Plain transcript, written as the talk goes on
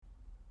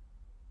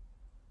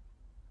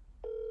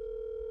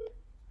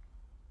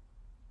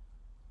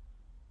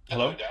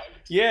Hello? Hello, Doug.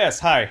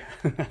 Yes, hi.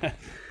 That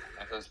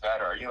is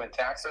better. Are you in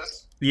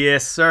Texas?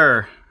 Yes,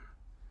 sir.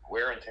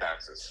 Where in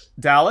Texas?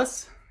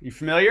 Dallas, you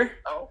familiar?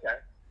 Oh, okay.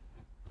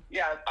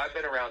 Yeah, I've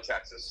been around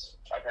Texas.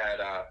 I've had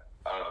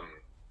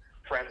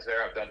friends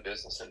there. I've done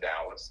business in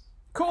Dallas,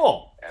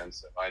 Cool. and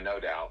so I know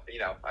Dallas.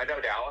 I know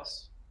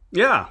Dallas.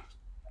 Yeah.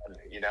 And,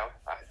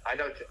 I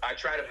know. I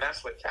try to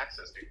mess with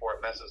Texas before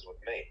it messes with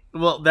me.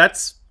 Well,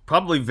 that's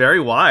probably very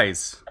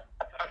wise.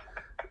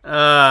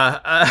 Uh,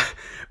 uh,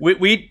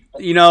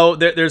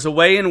 there's a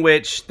way in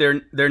which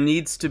there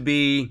needs to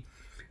be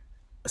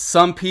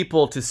some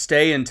people to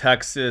stay in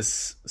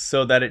Texas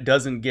so that it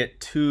doesn't get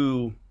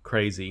too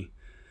crazy.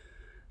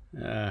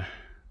 Uh,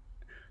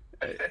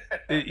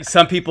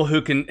 some people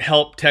who can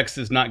help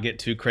Texas not get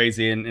too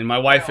crazy, and my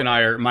wife Well, and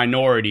I are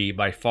minority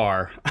by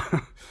far.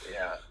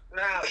 yeah.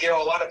 Now,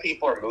 a lot of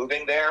people are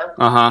moving there,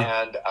 Uh huh.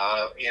 and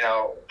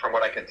from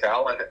what I can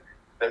tell, and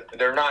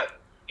they're not,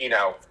 you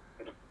know,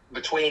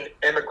 between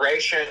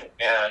immigration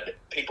and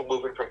people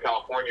moving from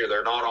California,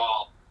 they're not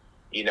all,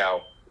 you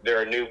know,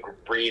 they're a new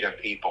breed of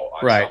people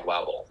on Right. some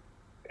level,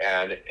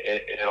 and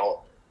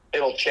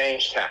it'll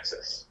change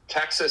Texas.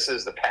 Texas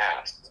is the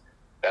past.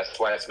 That's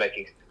why it's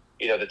making,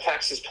 the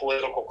Texas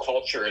political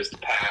culture is the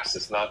past.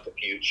 It's not the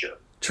future,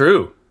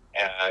 True.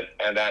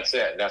 and that's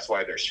it. That's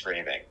why they're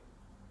screaming.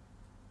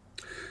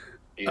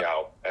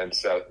 And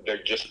so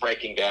they're just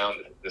breaking down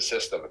the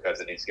system because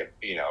it needs to get,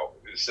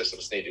 the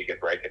systems need to get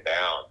breaking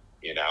down.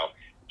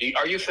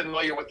 Are you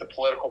familiar with the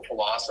political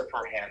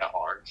philosopher Hannah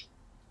Arendt?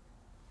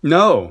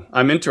 No,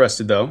 I'm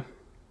interested though.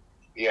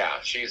 Yeah,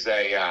 she's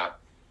a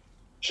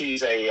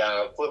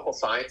political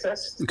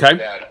scientist Okay.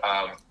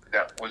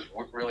 that was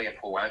really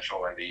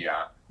influential in the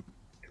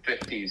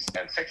 50s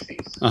and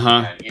 60s. Uh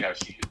huh. And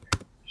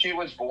she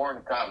was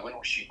born. God, when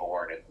was she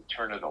born? At the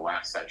turn of the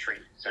last century.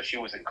 So she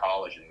was in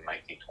college in the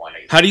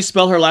 1920s. How do you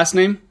spell her last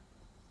name?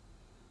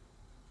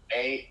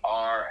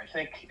 I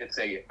think it's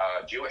a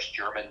Jewish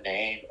German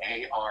name,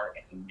 Arndt.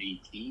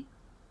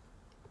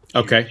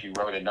 Okay. She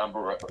wrote a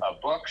number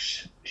of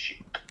books.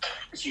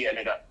 She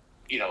ended up,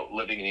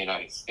 living in the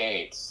United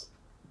States.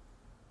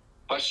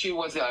 But she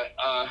was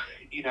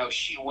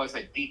she was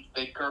a deep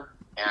thinker,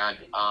 and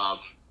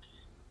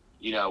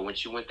when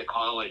she went to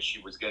college,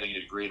 she was getting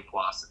a degree in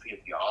philosophy and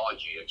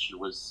theology, and she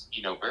was,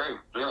 very,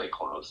 very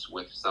close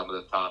with some of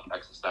the top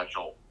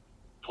existential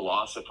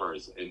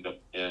philosophers in the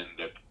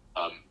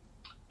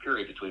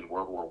period between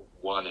World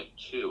War I and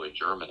II in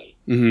Germany.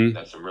 Mm-hmm.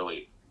 That's some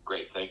really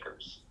great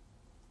thinkers.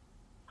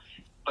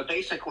 But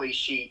basically,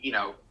 she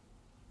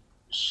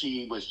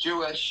was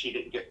Jewish. She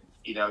didn't get,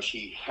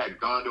 she had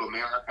gone to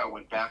America,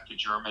 went back to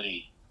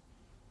Germany,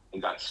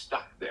 and got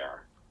stuck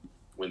there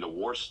when the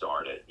war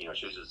started. She was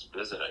just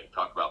visiting.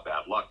 Talk about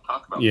bad luck.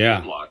 Talk about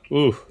good luck.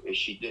 Ooh.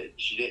 She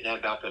didn't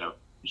end up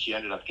she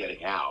ended up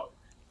getting out,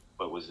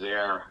 but was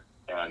there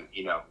and,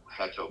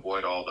 had to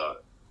avoid all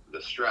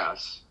the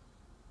stress,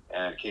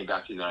 and came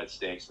back to the United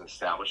States and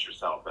established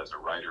herself as a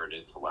writer and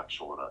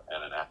intellectual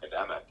and an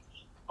academic.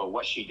 But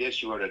what she did,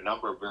 she wrote a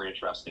number of very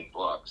interesting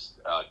books,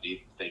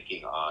 deep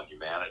thinking on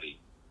humanity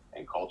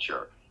and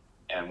culture.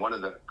 And one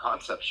of the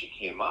concepts she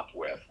came up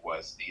with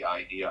was the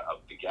idea of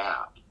the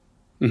gap,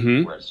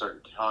 Mm-hmm. where at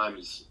certain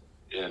times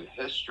in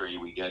history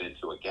we get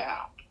into a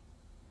gap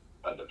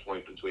at the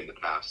point between the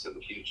past and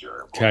the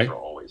future. Books Okay. are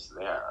always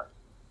there.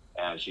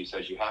 And she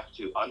says you have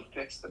to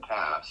unfix the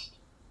past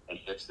and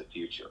fix the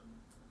future.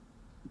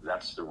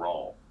 That's the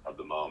role of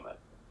the moment.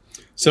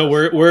 So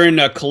we're in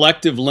a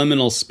collective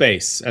liminal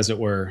space, as it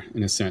were,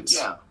 in a sense.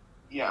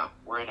 Yeah.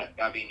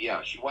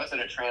 She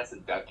wasn't a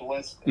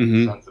transcendentalist in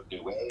Mm-hmm. the sense of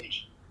New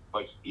Age,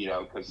 but,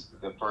 because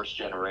the first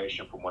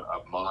generation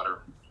of modern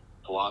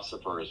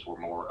philosophers were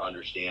more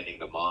understanding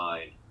the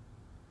mind,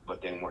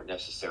 but they weren't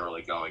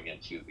necessarily going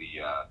into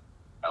the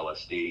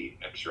LSD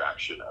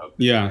extraction of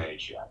the New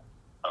Age yet.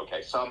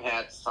 Okay, some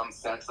had some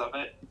sense of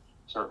it.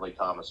 Certainly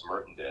Thomas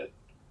Merton did,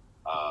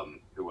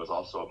 who was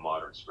also a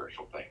modern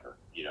spiritual thinker.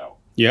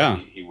 Yeah.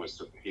 He was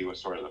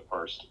sort of the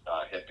first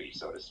hippie,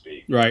 so to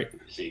speak, Right.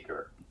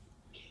 seeker.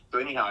 So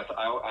anyhow,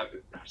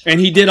 And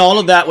he did all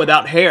of that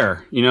without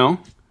hair, Yeah,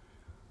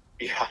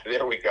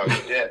 there we go.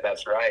 He did.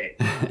 That's right.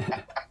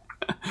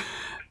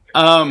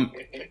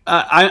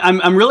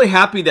 I'm really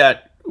happy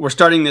that we're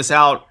starting this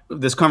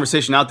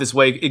conversation out this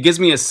way. It gives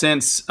me a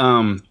sense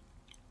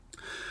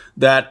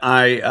that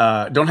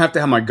I don't have to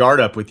have my guard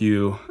up with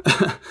you.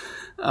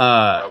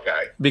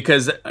 Okay.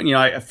 Because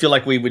I feel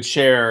like we would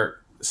share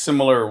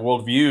similar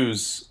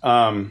worldviews.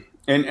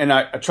 And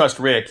I trust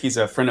Rick. He's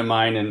a friend of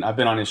mine, and I've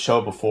been on his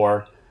show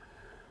before.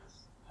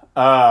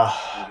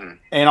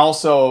 And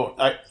also,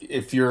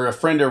 if you're a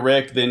friend of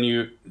Rick,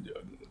 then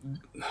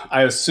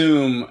I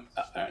assume,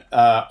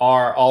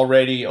 are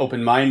already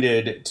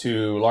open-minded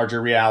to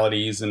larger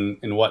realities and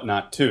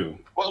whatnot too.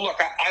 Well, look,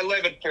 I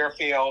live in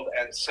Fairfield,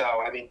 and so,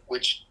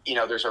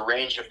 there's a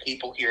range of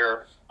people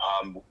here.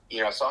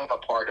 So I'm a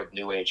part of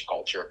New Age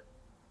culture.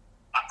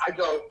 I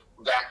go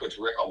back with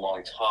Rick a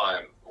long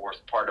time. We're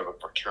part of a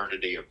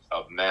fraternity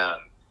of men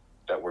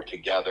that were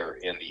together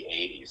in the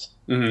 80s.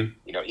 Mm-hmm.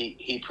 You know,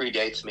 he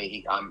predates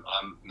me. I'm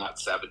not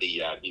 70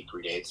 yet. He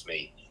predates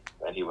me,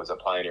 and he was a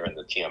pioneer in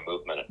the TM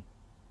movement.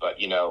 But,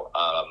 you know,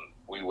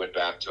 we went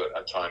back to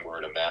a time we were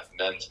in a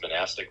men's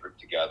monastic group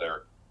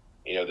together.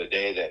 You know, the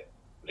day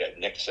that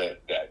Nixon,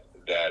 that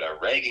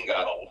Reagan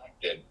got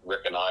elected,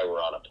 Rick and I were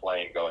on a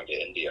plane going to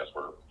India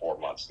for 4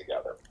 months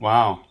together.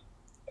 Wow.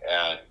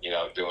 And, you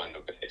know, doing the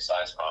big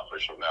science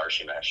conference from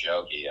Maharishi Mahesh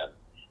Yogi. And,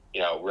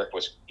 you know, Rick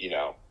was, you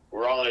know,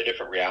 we're all in a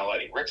different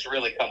reality. Rick's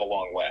really come a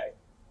long way.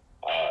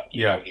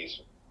 You know, he's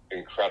an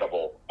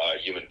incredible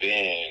human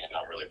being, and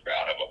I'm really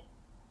proud of him.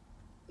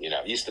 You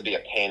know, he used to be a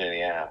pain in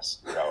the ass,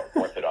 you know,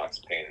 orthodox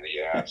pain in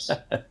the ass.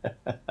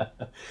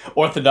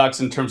 Orthodox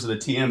in terms of the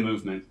TM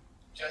movement.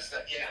 Just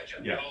that,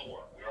 we all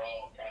were. We're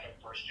all kind of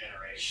first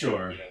generation.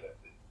 Sure. You know,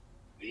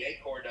 the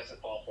acorn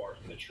doesn't fall far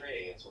from the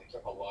tree, and so we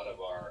took a lot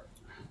of our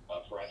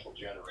parental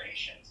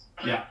generations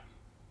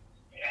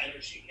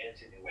energy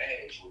into New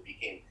Age. We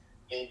became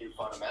Hindu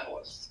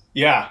fundamentalists.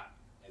 Yeah.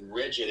 And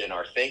rigid in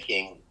our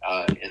thinking,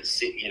 and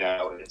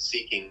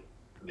seeking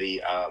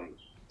the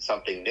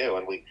something new,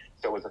 and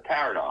so it was a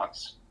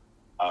paradox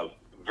of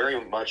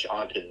very much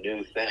onto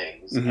new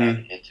things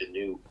and into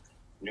new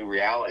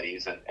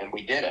realities, and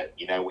we did it.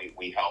 You know, we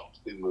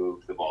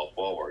moved the ball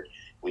forward.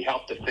 We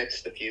helped to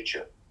fix the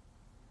future,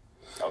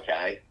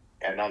 okay,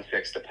 and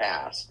unfix the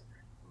past.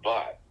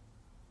 But,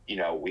 you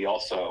know, we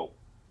also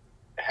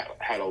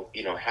had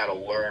to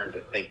learn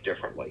to think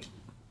differently.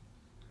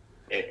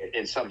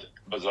 In some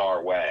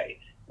bizarre way,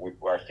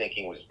 our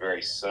thinking was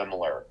very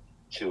similar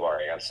to our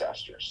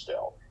ancestors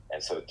still.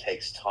 And so it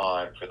takes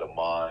time for the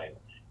mind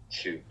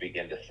to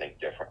begin to think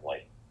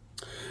differently.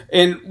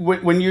 And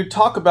when you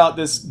talk about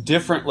this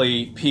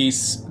differently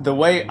piece, the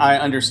way I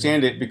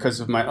understand it, because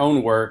of my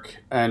own work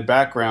and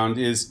background,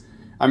 is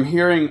I'm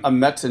hearing a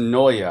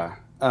metanoia,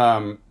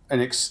 an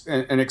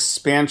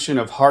expansion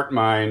of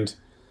heart-mind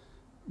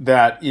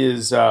that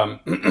is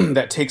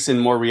that takes in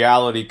more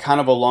reality, kind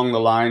of along the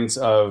lines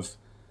of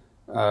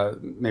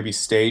maybe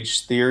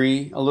stage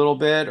theory a little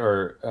bit,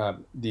 or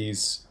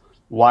these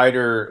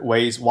wider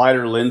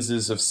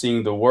lenses of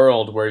seeing the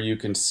world, where you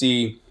can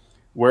see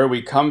where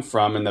we come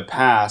from in the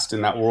past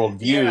in that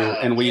worldview.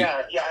 I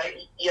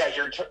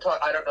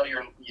don't know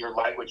your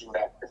language in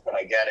that, but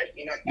I get it.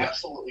 You're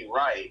absolutely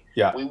right.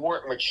 Yeah. We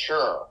weren't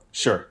mature.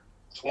 Sure.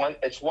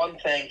 It's one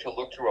thing to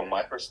look through a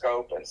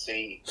microscope and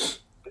see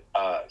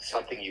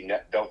something you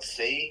don't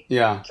see.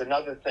 Yeah. It's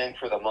another thing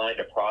for the mind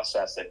to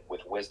process it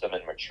with wisdom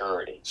and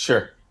maturity.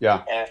 Sure.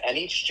 Yeah. And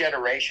each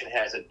generation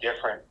has a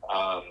different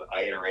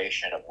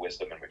iteration of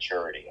wisdom and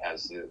maturity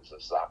as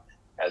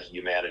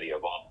humanity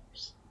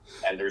evolves.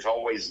 And there's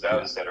always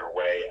those that are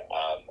way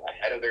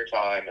ahead of their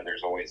time, and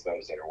there's always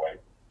those that are way,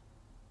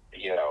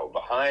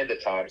 behind the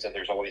times, and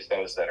there's always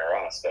those that are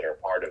us, that are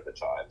part of the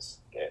times,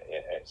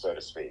 so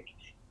to speak.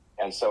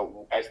 And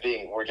so,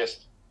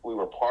 we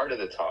were part of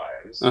the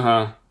times,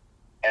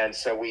 and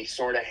so we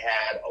sort of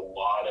had a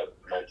lot of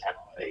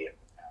mentality in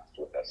the past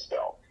with us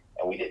still,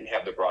 and we didn't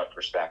have the broad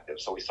perspective.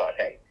 So we thought,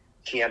 hey,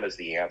 TM is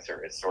the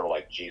answer. It's sort of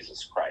like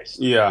Jesus Christ.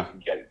 Yeah.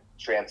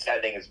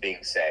 Transcending is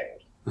being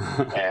saved.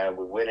 And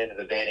we went into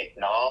the Vedic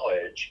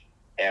knowledge,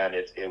 and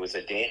it was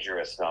a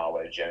dangerous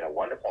knowledge and a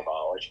wonderful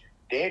knowledge.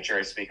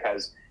 Dangerous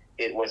because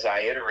it was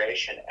an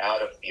iteration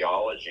out of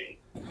theology,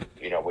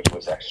 which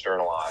was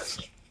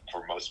externalized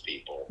for most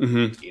people,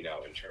 in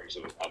terms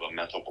of a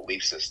mental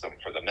belief system.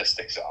 For the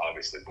mystics, it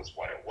obviously was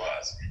what it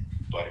was,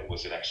 but it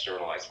was an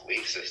externalized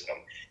belief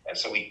system. And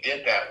so we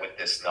did that with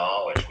this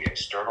knowledge. We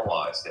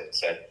externalized it,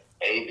 said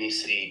A, B,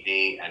 C,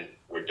 D, and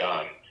we're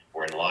done.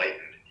 We're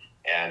enlightened.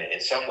 And in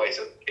some ways,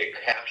 it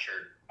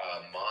captured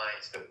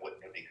minds that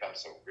wouldn't have become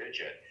so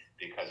rigid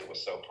because it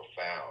was so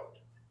profound.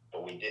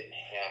 But you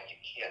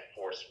can't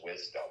force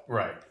wisdom.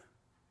 Right.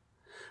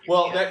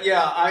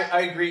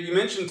 I agree. You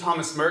mentioned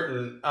Thomas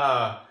Merton.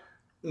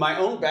 My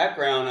own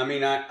background,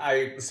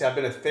 I've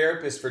been a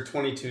therapist for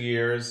 22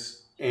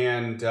 years,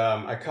 and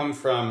I come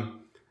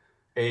from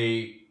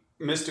a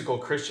mystical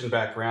Christian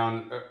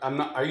background.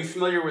 Are you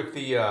familiar with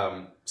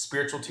the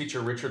spiritual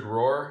teacher Richard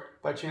Rohr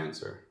by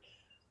chance, or?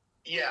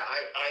 Yeah,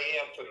 I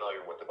am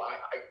familiar with them.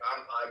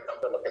 I'm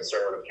from a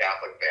conservative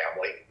Catholic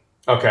family.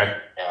 Okay.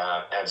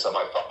 And so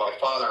my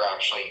father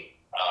actually,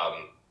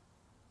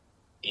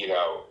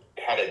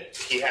 had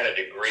a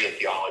degree in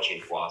theology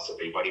and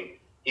philosophy, but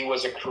he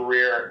was a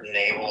career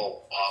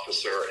naval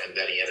officer, and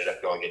then he ended up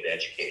going into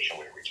education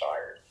when he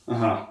retired.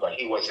 But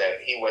he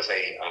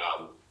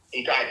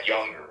died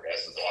younger,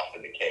 as is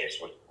often the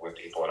case with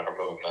people in our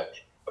movement.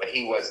 But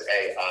he was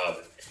a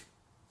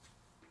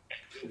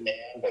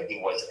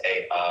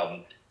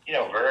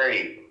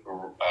very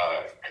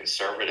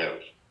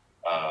conservative,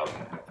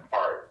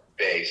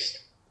 art-based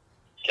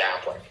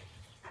Catholic,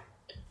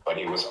 but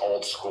he was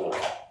old school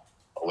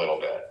a little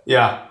bit.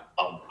 Yeah.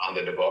 On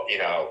the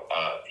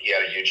he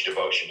had a huge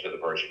devotion to the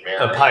Virgin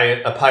Mary. A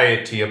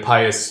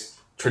pious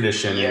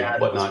tradition, yeah,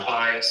 and whatnot. It was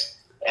pious.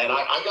 And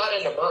I got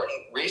into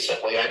Merton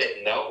recently. I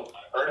didn't know. I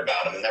heard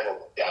about him and never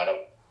looked at him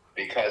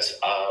because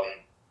I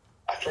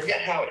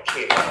forget how it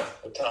came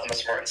up with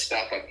Thomas Martin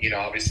stuff.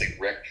 Obviously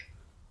Rick.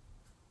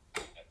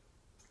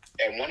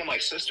 And one of my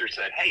sisters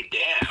said, "Hey,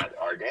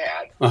 our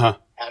dad,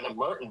 had a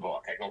Merton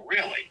book." I go,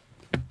 "Really?"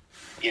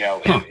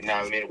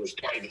 And it was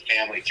part of the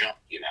family junk,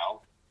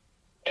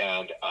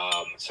 And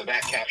so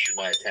that captured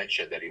my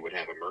attention that he would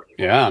have a Merton book.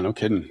 Yeah, no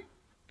kidding.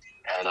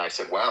 And I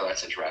said, "Wow,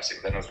 that's interesting."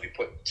 Then as we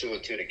put two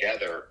and two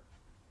together,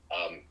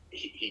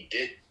 he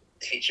did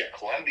teach at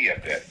Columbia a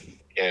bit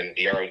in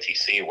the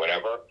ROTC or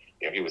whatever.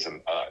 He was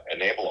a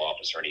naval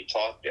officer and he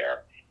taught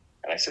there.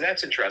 And I said,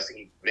 "That's interesting.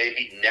 He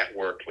maybe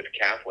networked with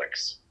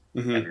Catholics."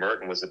 Mm-hmm. And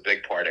Merton was a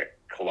big part of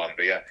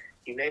Columbia.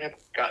 He may have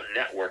gotten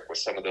networked with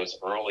some of those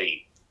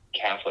early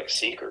Catholic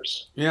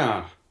seekers.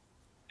 Yeah.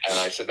 And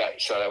I said that,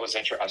 so that was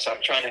interesting. So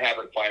I'm trying to have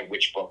her find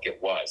which book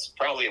it was.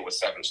 Probably it was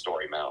Seven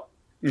Story Mountain.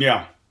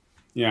 Yeah.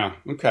 Yeah.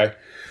 Okay.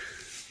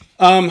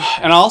 And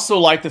I also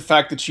like the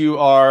fact that you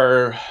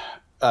are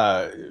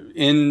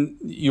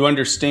you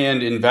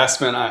understand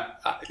investment,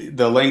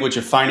 the language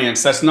of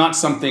finance. That's not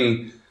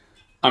something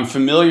I'm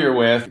familiar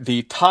with.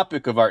 The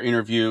topic of our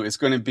interview is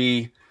going to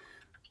be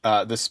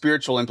the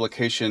spiritual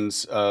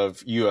implications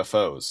of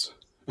UFOs.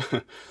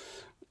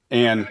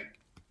 And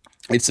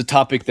it's a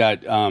topic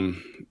that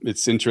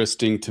it's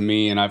interesting to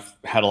me, and I've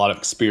had a lot of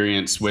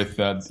experience with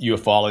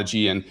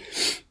ufology, and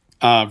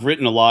I've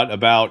written a lot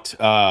about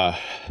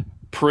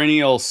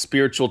perennial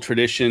spiritual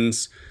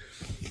traditions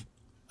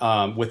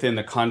within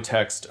the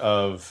context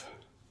of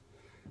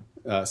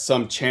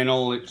some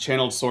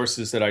channeled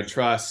sources that I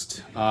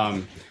trust.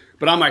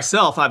 But I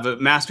myself, I have a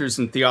master's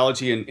in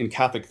theology and in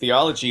Catholic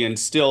theology, and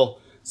still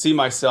see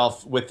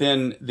myself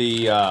within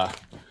the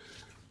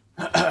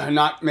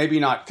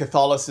not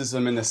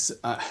Catholicism in this.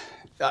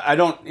 I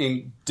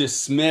don't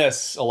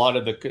dismiss a lot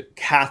of the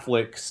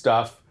Catholic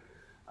stuff,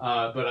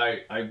 but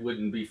I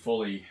wouldn't be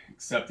fully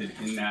accepted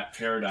in that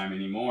paradigm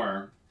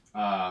anymore.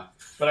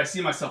 But I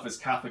see myself as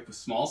Catholic with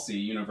small c,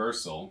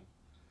 universal.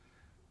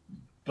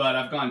 But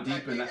I've gone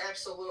deep in that.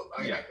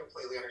 Absolutely, I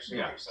completely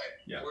understand what you're saying.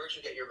 Yeah. Where did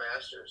you get your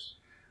master's?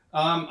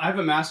 I have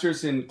a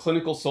master's in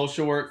clinical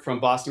social work from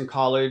Boston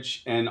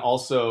College, and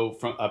also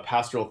from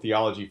pastoral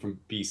theology from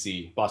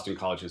BC, Boston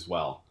College as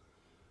well.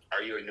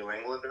 Are you a New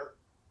Englander?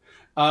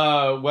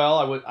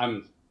 Well,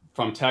 I'm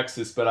from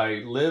Texas, but I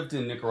lived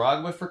in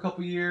Nicaragua for a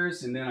couple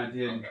years, and then I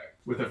did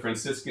with the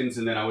Franciscans,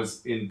 and then I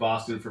was in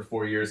Boston for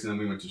 4 years, and then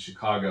we went to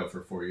Chicago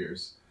for 4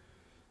 years.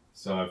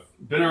 So I've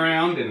been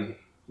around and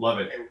love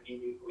it. And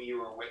you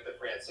were with the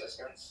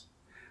Franciscans?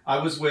 I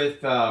was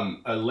with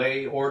a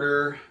lay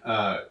order,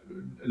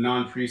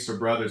 non-priests or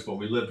brothers, but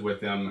we lived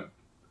with them,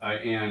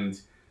 and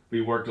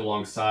we worked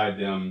alongside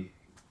them.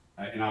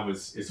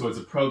 So it's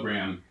a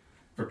program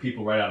for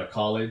people right out of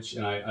college,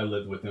 and I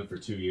lived with them for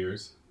 2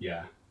 years.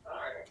 Yeah. All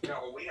right.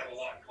 Well, we have a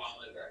lot in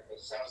common there. It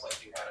sounds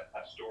like you had a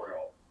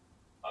pastoral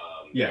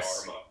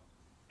yes. dharma,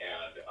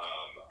 and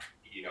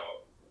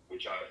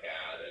which I've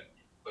had,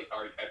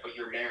 but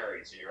you're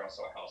married, so you're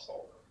also a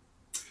householder.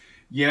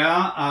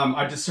 Yeah,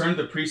 I discerned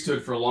the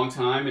priesthood for a long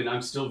time, and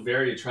I'm still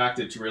very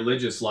attracted to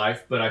religious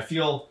life, but I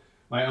feel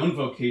my own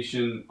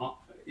vocation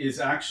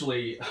is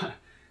actually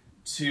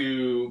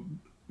to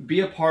be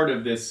a part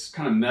of this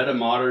kind of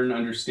metamodern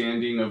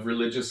understanding of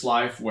religious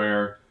life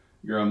where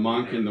you're a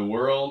monk in the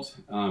world.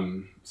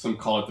 Some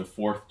call it the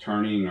fourth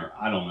turning, or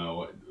I don't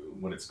know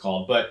what it's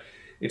called, but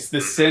it's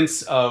this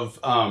sense of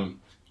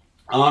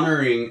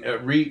honoring,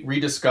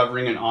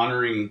 rediscovering and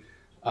honoring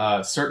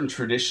certain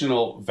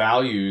traditional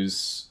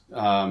values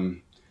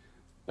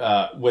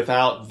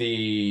without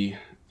the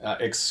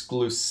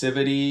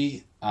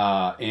exclusivity,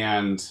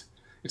 and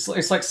it's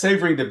like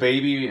savoring the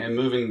baby and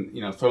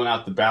throwing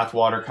out the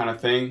bathwater kind of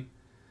thing.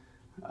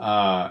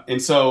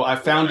 And so I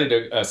founded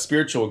a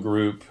spiritual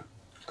group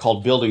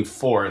called Building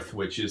Forth,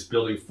 which is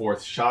building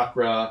forth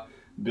chakra,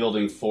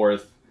 building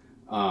forth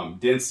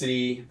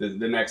density,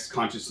 the next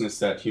consciousness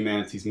that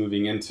humanity's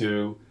moving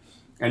into,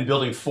 and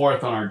building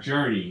forth on our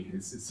journey.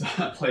 It's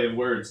a play of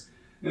words.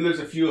 And there's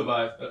a few of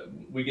us,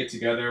 we get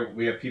together,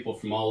 we have people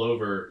from all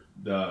over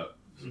the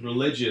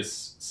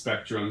religious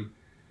spectrum,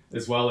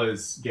 as well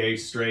as gay,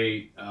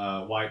 straight,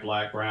 white,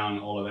 black, brown,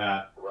 all of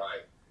that.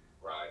 Right.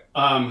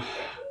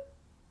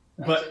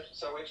 But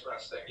so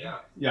interesting, yeah.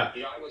 Yeah.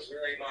 I was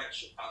very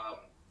much,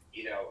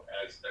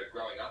 as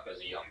growing up as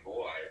a young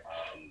boy,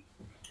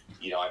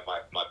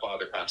 my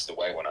father passed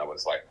away when I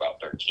was like about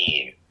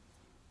 13,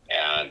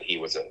 and he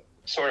was a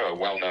sort of a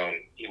well-known,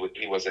 he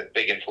was a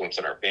big influence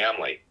in our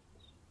family.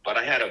 But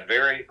I had a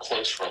very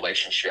close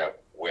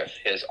relationship with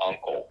his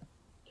uncle,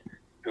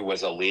 who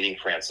was a leading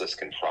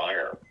Franciscan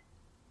friar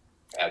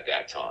at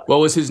that time. What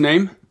was his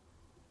name?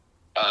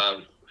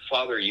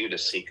 Father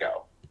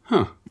Eudicico.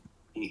 Huh.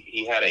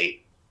 He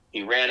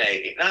ran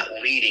not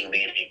leading,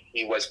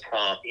 he was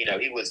prompt,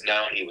 he was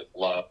known, he was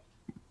loved.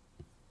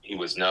 He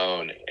was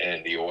known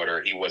in the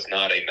order. He was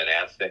not a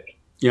monastic.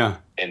 Yeah.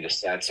 In the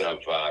sense of,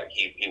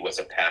 he was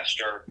a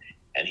pastor,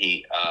 and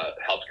he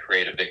helped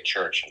create a big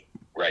church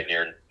right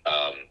near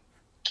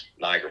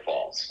Niagara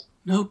Falls.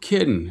 No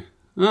kidding.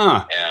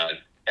 Ah.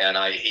 and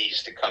he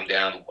used to come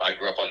down. I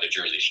grew up on the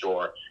Jersey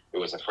Shore. It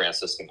was a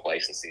Franciscan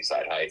place in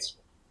Seaside Heights.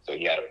 So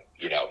he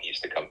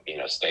used to come,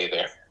 stay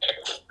there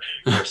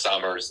for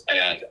summers.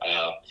 And,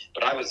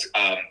 but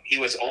he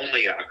was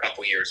only a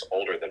couple years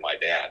older than my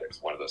dad.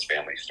 It's one of those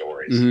family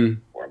stories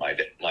where my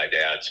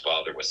dad's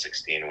father was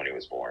 16 when he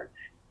was born.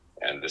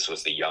 And this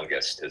was the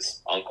youngest.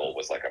 His uncle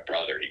was like a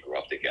brother. He grew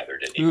up together.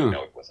 Didn't even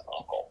know he was an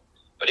uncle.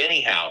 But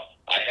anyhow,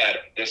 I had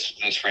this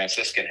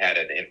Franciscan had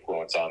an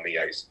influence on me.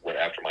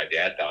 After my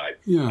dad died,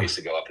 I used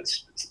to go up and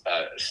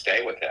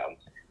stay with him.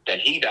 Then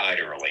he died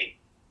early.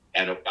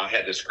 And I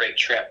had this great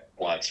trip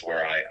once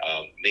where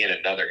me and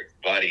another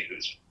buddy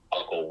whose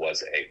uncle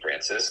was a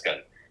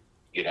Franciscan,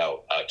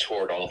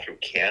 toured all through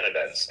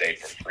Canada and stayed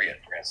for free in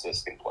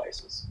Franciscan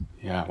places.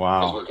 Yeah,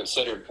 wow. Because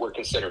we're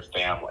considered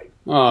family.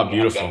 Oh,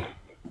 beautiful.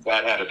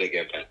 That had a big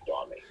impact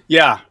on me.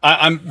 Yeah,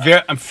 I'm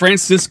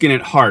Franciscan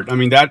at heart. I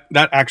mean that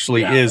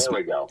actually is. There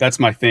we go. That's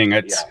my thing.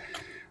 I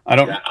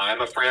don't. Yeah,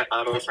 I'm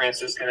a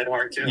Franciscan at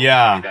heart too.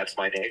 Yeah, I mean, that's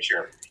my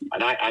nature.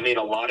 And I mean,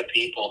 a lot of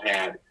people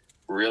had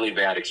really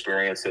bad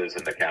experiences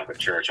in the Catholic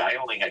Church. I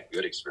only had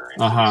good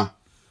experiences.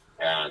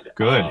 And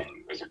good. I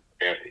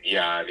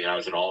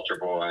was an altar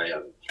boy,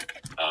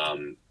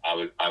 and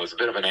I was a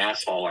bit of an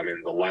asshole. I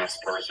mean, the last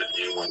person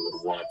anyone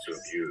would want to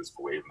abuse,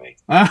 believe me.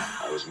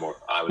 I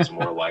was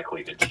more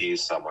likely to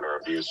tease someone or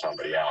abuse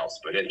somebody else.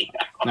 But anyhow,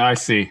 I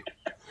see.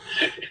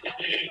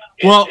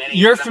 Well,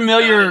 you're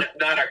familiar.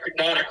 Not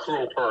a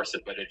cruel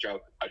person, but a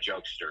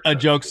jokester. A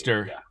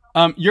jokester.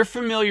 Yeah. You're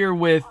familiar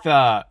with.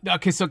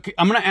 Okay, so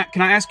can I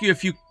ask you a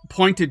few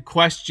pointed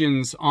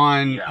questions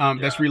on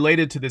that's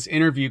related to this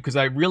interview, because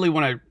I really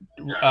want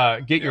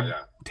to get your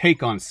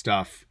take on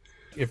stuff.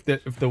 If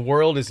the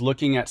world is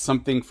looking at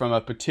something from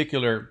a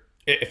particular,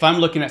 if I'm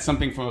looking at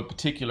something from a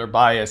particular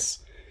bias,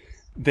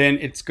 then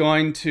it's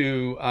going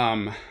to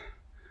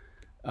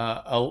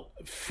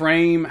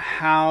frame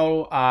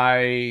how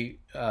I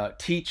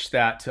teach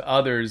that to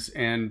others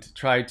and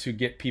try to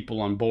get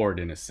people on board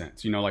in a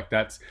sense.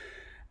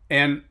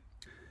 And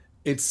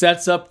it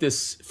sets up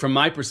this, from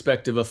my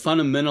perspective, a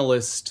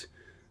fundamentalist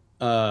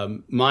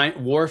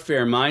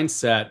warfare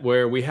mindset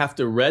where we have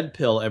to red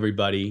pill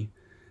everybody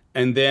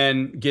and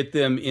then get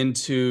them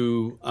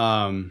into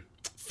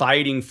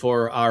fighting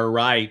for our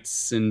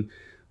rights and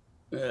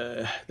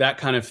that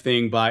kind of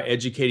thing by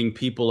educating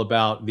people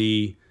about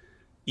the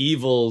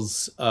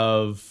evils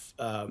of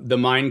the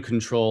mind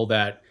control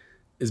that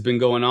has been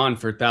going on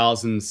for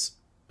thousands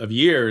of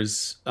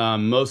years,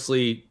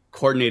 mostly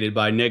coordinated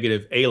by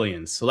negative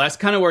aliens. So that's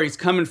kind of where he's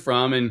coming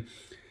from, and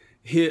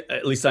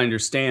at least I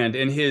understand.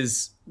 And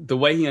the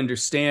way he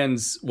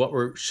understands what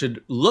we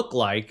should look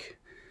like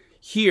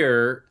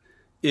here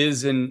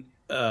is an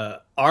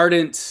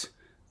ardent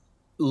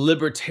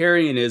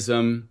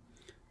libertarianism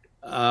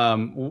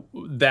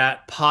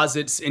that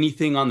posits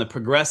anything on the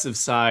progressive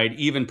side,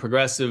 even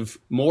progressive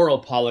moral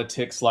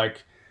politics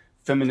like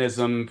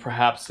feminism,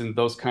 perhaps, and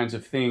those kinds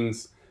of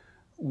things,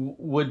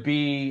 would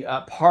be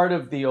part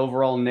of the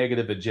overall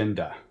negative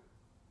agenda.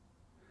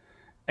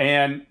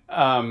 And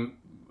the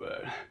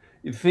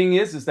thing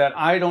is that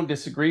I don't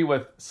disagree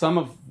with some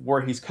of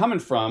where he's coming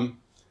from.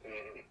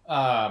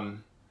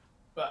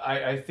 But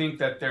I think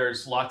that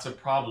there's lots of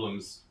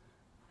problems,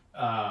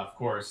 of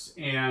course.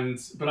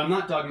 But I'm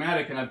not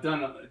dogmatic, and I've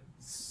done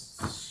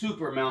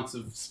super amounts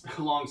of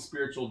long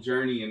spiritual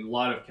journey and a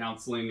lot of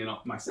counseling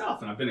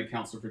myself. And I've been a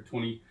counselor for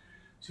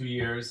 22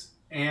 years.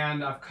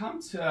 And I've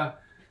come to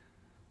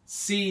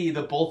see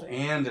the both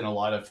and in a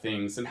lot of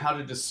things and how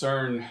to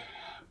discern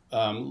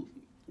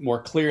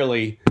more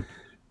clearly.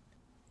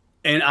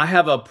 And I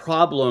have a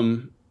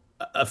problem,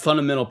 a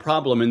fundamental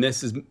problem, and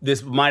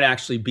this might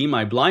actually be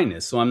my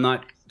blindness. So I'm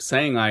not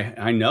saying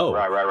I know.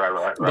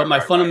 Right. But my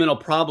fundamental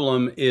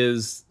problem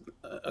is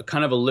a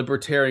kind of a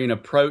libertarian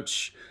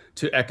approach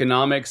to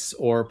economics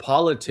or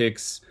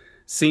politics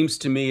seems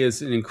to me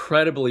as an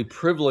incredibly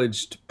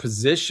privileged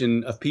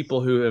position of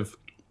people who have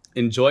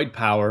enjoyed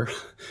power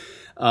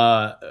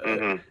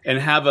and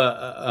have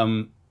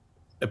a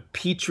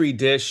petri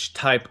dish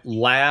type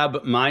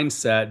lab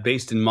mindset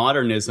based in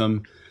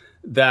modernism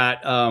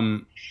that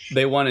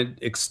they want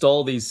to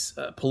extol these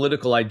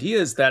political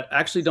ideas that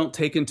actually don't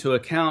take into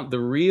account the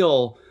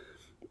real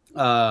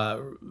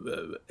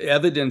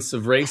evidence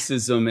of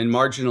racism and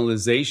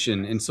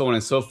marginalization and so on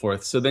and so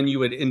forth. So then you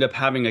would end up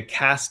having a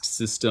caste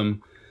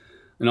system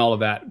and all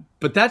of that.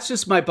 But that's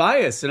just my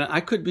bias, and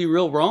I could be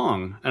real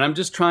wrong. And I'm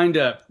just trying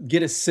to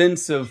get a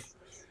sense of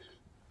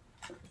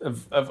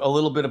a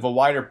little bit of a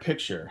wider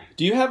picture.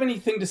 Do you have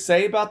anything to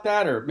say about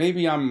that? Or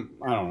maybe I don't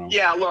know.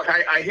 Yeah, look,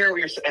 I hear what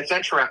you're saying. It's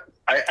interesting.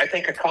 I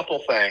think a couple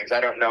things. I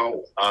don't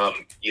know,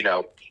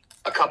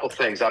 a couple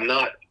things. I'm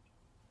not,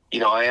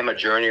 I am a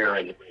journeyer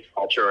in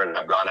culture, and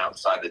I've gone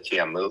outside the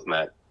TM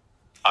movement.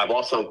 I've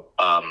also,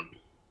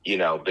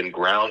 been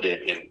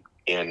grounded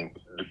in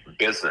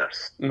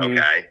business,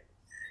 okay,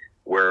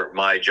 where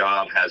my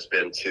job has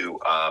been to,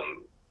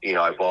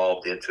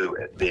 evolved into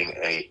being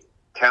a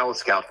talent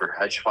scout for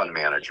hedge fund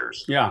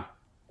managers. Yeah.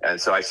 And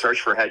so I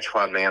search for hedge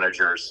fund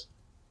managers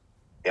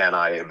and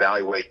I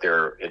evaluate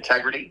their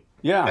integrity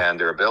Yeah. and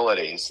their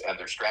abilities and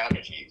their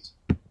strategies.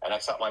 And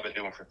that's something I've been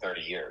doing for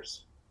 30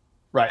 years.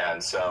 Right.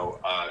 And so,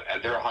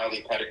 and they're a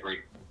highly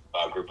pedigreed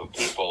group of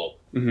people.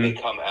 Mm-hmm. They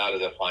come out of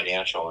the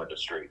financial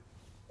industry.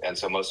 And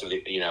so most of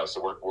the,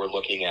 so we're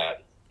looking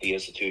at the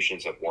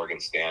institutions of Morgan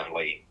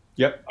Stanley,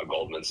 Yep.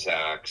 Goldman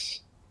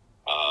Sachs,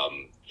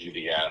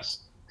 UBS,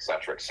 et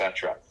cetera, et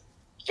cetera.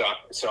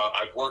 So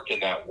I've worked in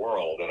that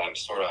world, and I'm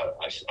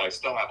I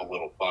still have a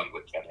little fun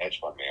with 10 hedge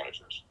fund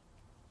managers.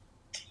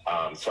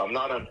 So I'm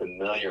not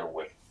unfamiliar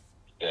with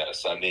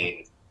this. I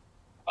mean,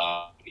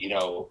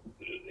 the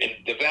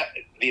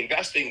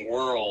investing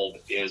world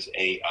is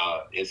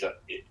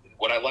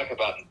what I like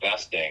about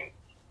investing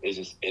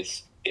is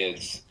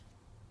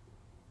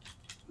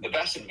the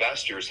best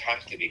investors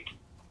have to be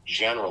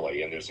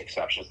generally, and there's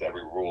exceptions to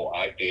every rule,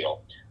 I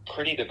feel,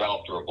 pretty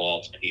developed or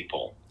evolved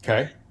people.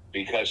 Okay.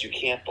 Because you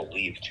can't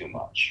believe too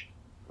much.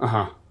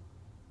 Uh-huh.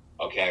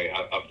 Okay,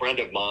 a friend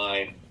of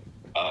mine,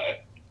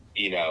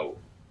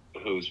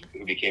 who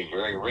became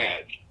very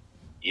rich,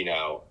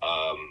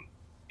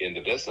 in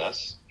the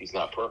business, he's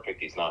not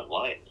perfect, he's not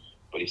enlightened,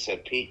 but he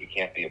said, Pete, you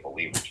can't be a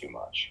believer too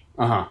much.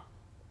 Uh-huh.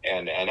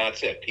 And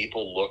that's it.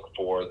 People look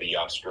for the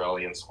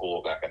Australian School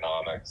of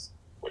Economics,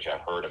 which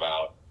I've heard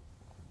about.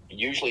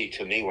 Usually,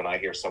 to me, when I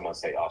hear someone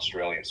say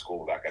Australian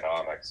School of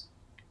Economics,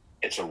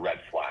 it's a red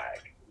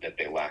flag that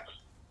they lack.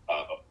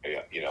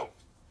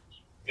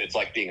 It's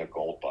like being a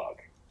gold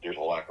bug. There's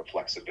a lack of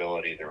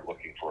flexibility. They're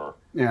looking for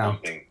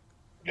something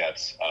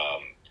that's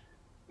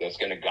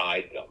going to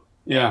guide them.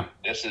 Yeah.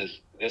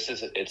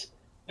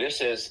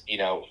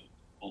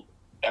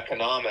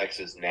 Economics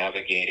is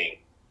navigating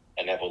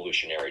an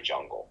evolutionary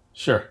jungle.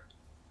 Sure.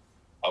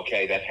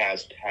 Okay, that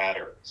has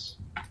patterns.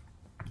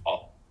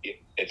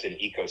 It's an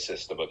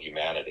ecosystem of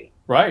humanity.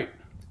 Right.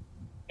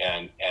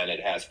 And it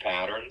has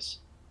patterns,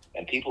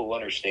 and people who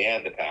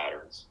understand the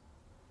patterns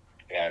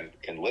and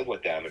can live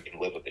with them and can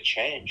live with the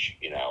change,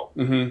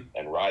 mm-hmm.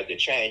 and ride the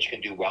change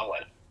can do well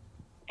in it.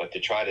 But to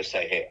try to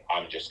say, hey,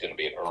 I'm just going to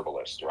be an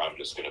herbalist, or I'm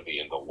just going to be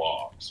in the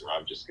logs, or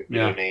I'm just going to, you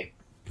know what I mean?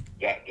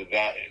 That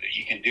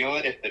you can do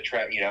it if the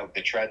trend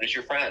is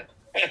your friend.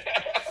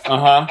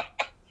 Uh-huh.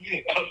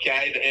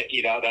 Okay,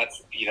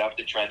 that's if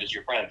the trend is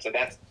your friend. So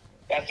that's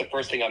the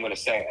first thing I'm going to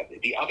say.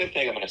 The other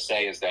thing I'm going to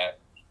say is that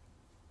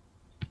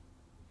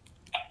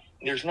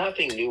there's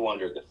nothing new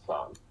under the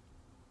sun.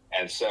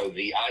 And so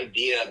the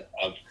idea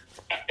of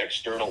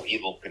external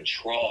evil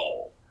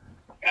control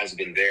has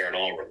been there in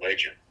all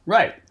religion.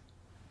 Right.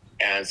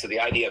 And so the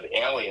idea of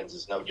aliens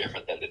is no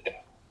different than the devil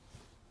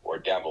or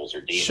devils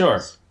or demons.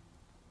 Sure.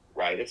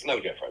 Right? It's no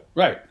different.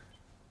 Right.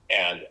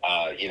 And,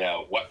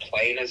 what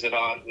plane is it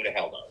on? Who the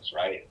hell knows,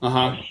 right?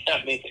 Uh-huh.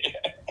 I mean,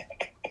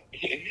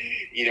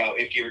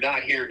 if you're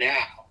not here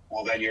now,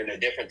 well, then you're in a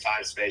different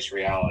time-space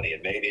reality,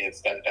 and maybe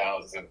it's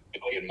 10,000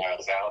 billion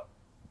miles out,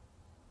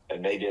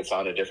 and maybe it's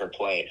on a different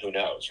plane. Who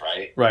knows,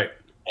 right? Right.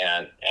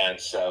 And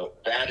so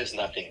that is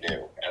nothing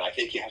new. And I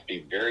think you have to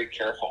be very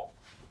careful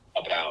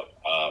about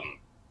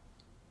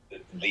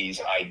these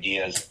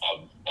ideas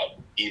of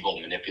evil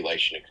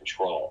manipulation and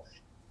control.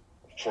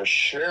 For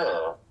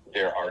sure,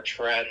 there are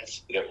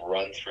trends that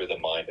run through the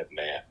mind of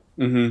man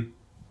mm-hmm.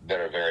 that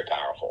are very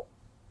powerful.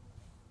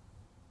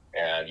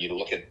 And you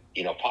look at,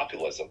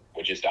 populism,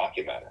 which is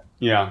documented.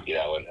 Yeah.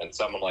 And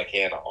someone like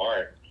Hannah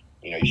Arendt,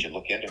 you should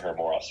look into her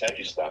more. I'll send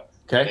you stuff.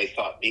 Okay. They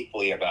thought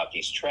deeply about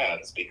these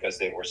trends because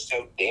they were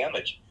so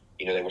damaged.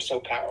 They were so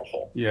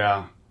powerful.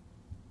 Yeah.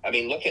 I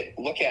mean, look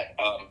at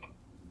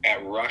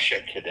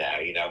Russia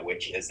today,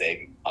 which is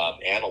a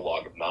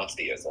analog of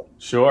Nazism.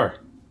 Sure.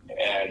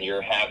 And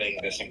you're having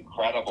this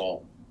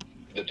incredible.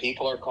 The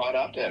people are caught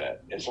up in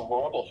it. It's a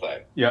horrible thing.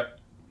 Yep.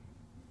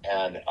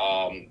 And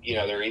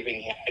they're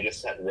even. I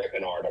just sent Rick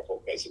an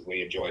article because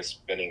we enjoy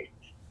spinning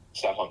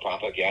stuff on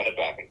propaganda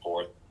back and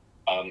forth.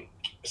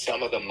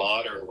 Some of the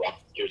modern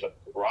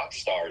rock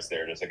stars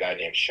there. There's a guy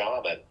named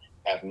Shaman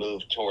have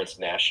moved towards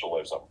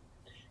nationalism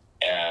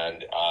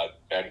and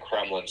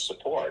Kremlin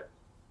support,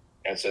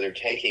 and so they're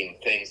taking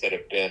things that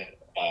have been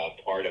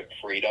part of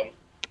freedom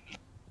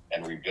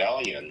and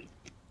rebellion,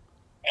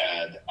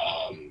 and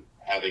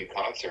having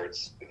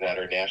concerts that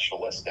are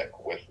nationalistic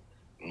with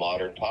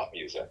modern pop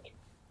music,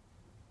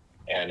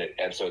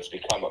 and so it's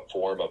become a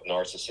form of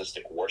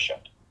narcissistic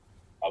worship.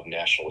 Of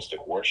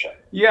nationalistic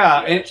worship.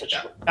 Yeah, and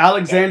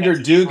Alexander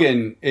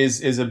Dugin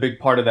is a big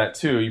part of that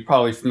too. You're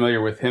probably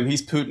familiar with him.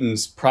 He's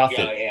Putin's prophet.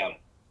 Yeah, I am.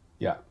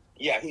 Yeah.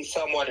 Yeah, he's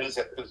someone who's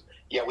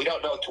we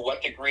don't know to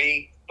what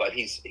degree, but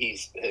his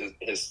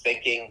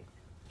thinking.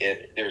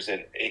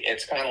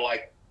 It's kind of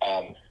like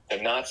the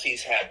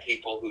Nazis had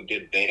people who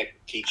did Vedic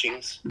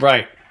teachings,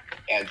 right,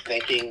 and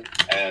thinking,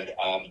 and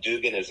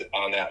Dugin is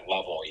on that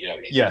level.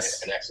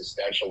 He's an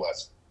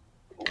existentialist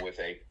with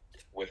a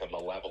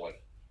malevolent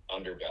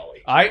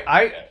underbelly.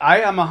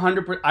 I am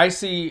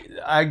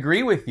 100%. I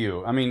agree with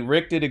you. I mean,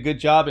 Rick did a good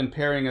job in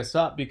pairing us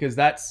up because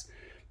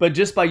but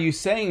just by you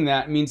saying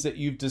that means that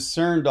you've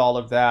discerned all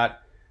of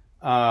that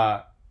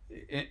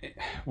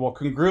well,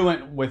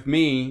 congruent with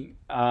me,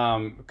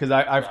 because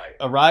I've Right.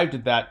 arrived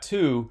at that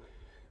too.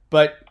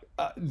 But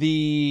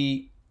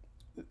you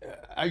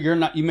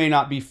may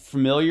not be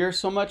familiar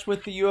so much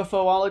with the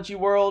UFOlogy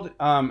world,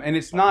 and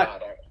it's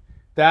not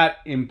that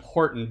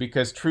important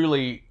because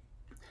truly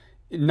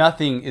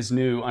nothing is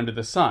new under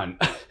the sun.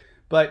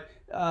 But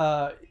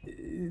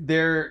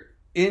there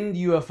in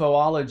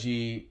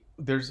UFOlogy,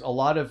 there's a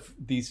lot of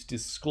these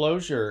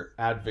disclosure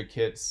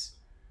advocates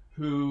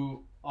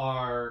who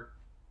are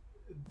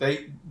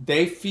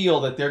they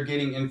feel that they're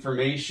getting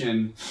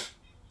information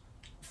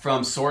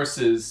from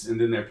sources and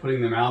then they're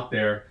putting them out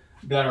there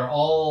that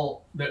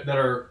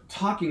are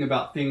talking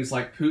about things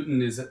like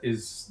Putin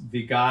is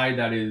the guy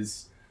that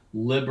is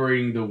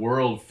liberating the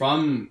world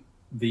from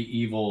the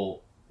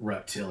evil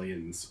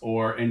reptilians,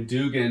 and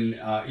Dugan,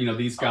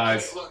 these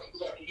guys. Okay,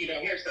 look.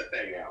 Here's the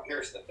thing. Now,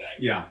 here's the thing.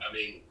 Yeah. I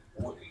mean,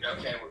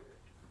 okay.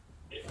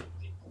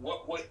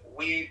 What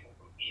we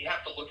you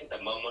have to look at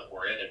the moment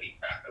we're in and be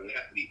practical. We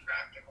have to be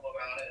practical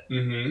about it.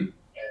 Mm-hmm.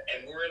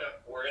 And we're in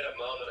a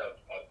moment of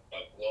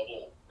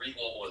global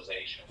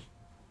reglobalization.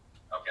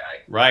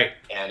 Okay. Right.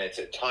 And it's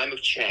a time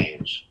of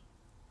change.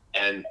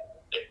 And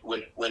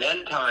when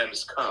end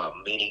times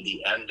come, meaning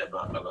the end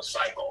of a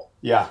cycle,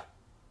 Yeah.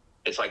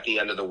 it's like the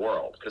end of the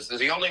world, because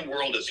the only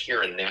world is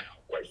here and now,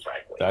 quite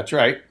frankly. That's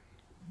right.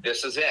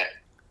 This is it.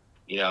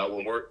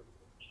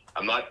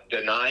 I'm not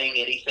denying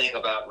anything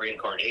about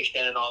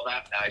reincarnation and all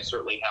that. I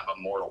certainly have a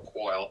mortal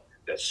coil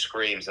that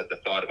screams at the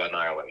thought of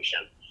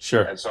annihilation.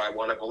 Sure. And so I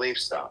want to believe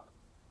stuff.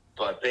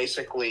 But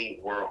basically,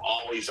 we're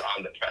always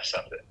on the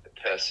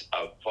precipice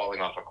of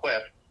falling off a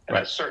cliff. And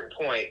Right. at a certain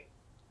point,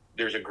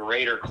 there's a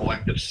greater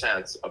collective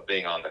sense of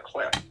being on the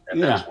cliff.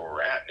 And that's where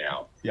we're at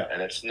now. Yeah.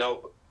 And it's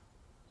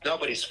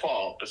nobody's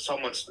fault,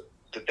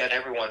 but then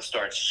everyone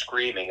starts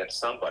screaming it's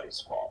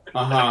somebody's fault.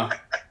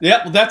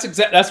 Yeah, well,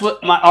 that's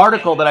what my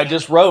article that I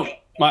just wrote.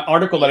 My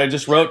article that I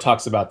just wrote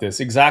talks about this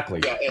exactly.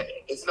 Yeah,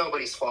 it's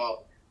nobody's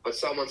fault, but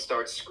someone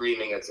starts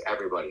screaming it's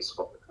everybody's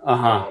fault.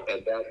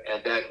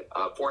 And then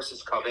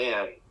forces come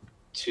in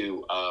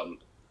to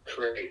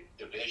create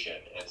division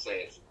and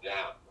say it's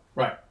them.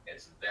 Right.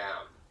 It's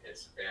them.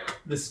 It's them.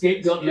 The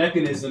scapegoat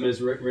mechanism,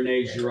 as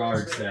Rene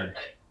Girard said.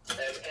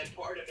 And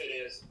part of it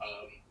is,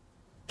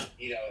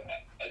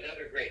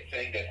 another great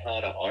thing that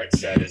Hannah Arendt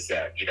said is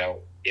that,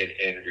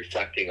 in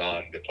reflecting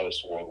on the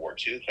post-World War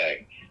II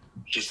thing,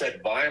 she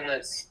said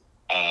violence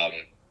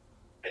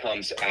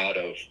comes out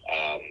of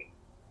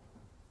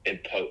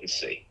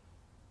impotency.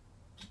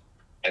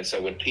 And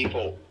so when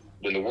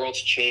the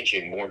world's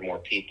changing, more and more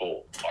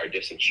people are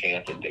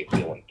disenchanted. They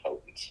feel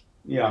impotent.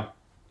 Yeah.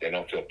 They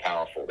don't feel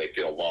powerful. They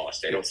feel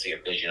lost. They don't see a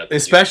vision of the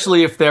Especially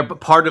future. if they're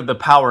part of the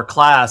power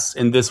class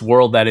in this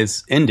world that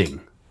is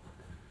ending.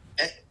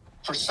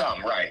 For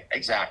some, right,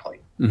 exactly.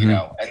 Mm-hmm.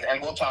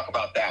 And we'll talk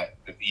about that.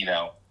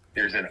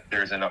 There's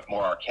a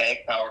more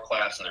archaic power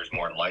class and there's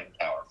more enlightened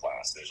power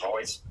class. There's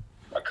always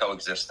a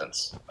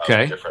coexistence of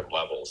different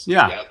levels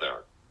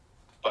together.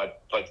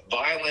 But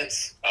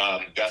violence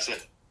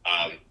doesn't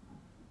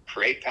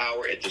create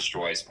power; it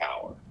destroys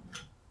power.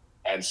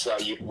 And so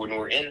when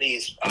we're in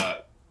these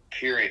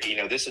period,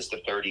 this is the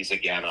 30s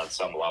again on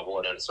some level,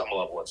 and on some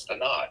level it's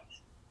not.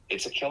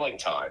 It's a killing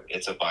time.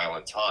 It's a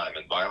violent time,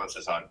 and violence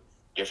is on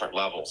different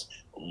levels.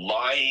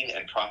 Lying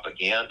and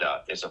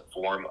propaganda is a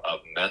form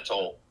of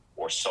mental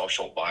or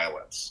social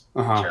violence,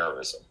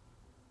 terrorism.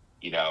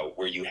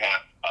 Where you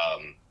have,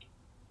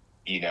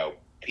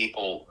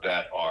 people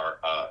that are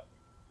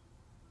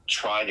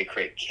trying to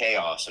create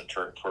chaos and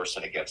turn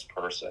person against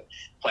person.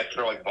 It's like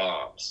throwing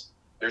bombs.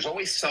 There's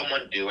always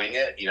someone doing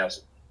it,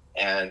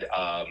 and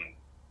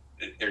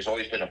there's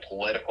always been a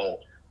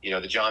political,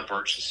 the John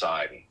Birch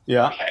Society,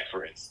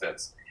 for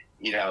instance.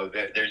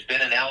 There's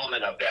been an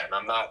element of that, and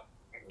I'm not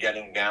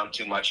getting down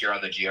too much here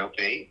on the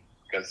GOP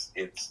because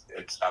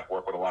I've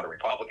worked with a lot of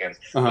Republicans,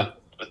 but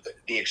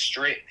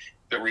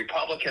the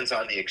Republicans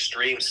on the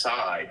extreme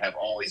side have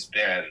always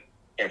been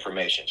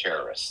information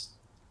terrorists.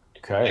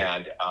 Okay.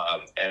 And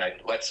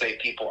let's say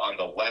people on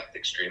the left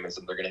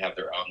extremism, they're going to have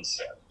their own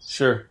sins.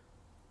 Sure.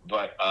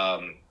 But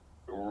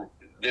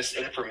this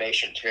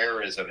information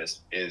terrorism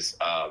is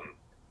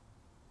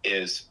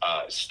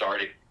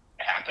started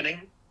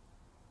happening,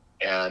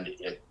 and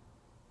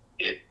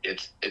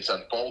it's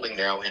unfolding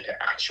now into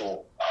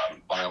actual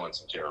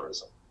violence and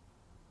terrorism.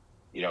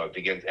 It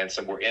begins, and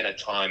so we're in a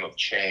time of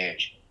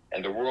change,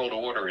 and the world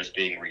order is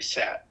being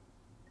reset.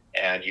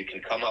 And you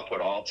can come up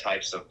with all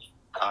types of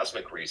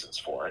cosmic reasons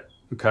for it.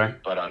 Okay.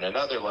 But on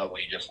another level,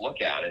 you just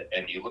look at it,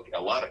 and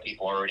a lot of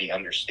people already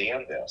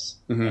understand this,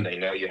 and they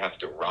know you have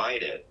to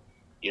ride it.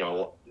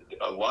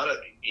 A lot of,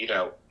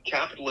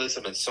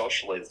 capitalism and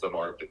socialism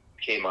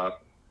came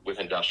up with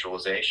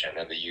industrialization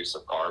and the use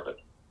of carbon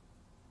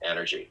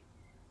energy.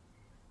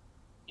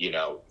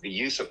 The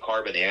use of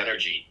carbon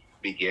energy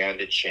began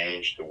to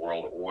change the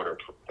world order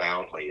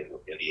profoundly in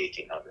the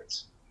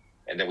 1800s.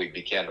 And then we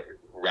began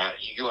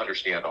you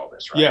understand all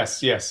this, right?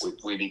 Yes.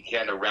 We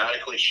began to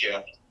radically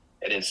shift.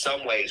 And in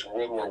some ways,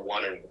 World War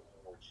I and World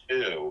War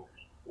II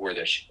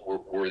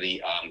were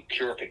the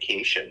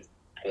purification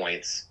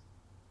points,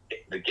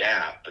 the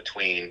gap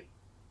between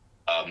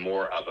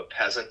more of a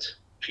peasant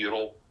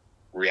feudal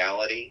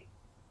reality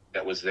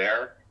that was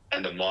there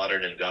and the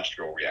modern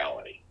industrial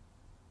reality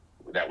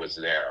that was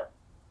there.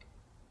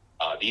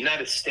 The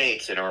United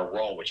States, in our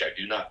role, which I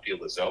do not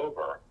feel is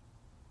over,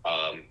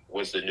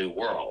 was the New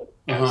World.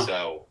 And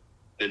so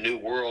the New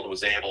World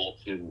was able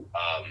to,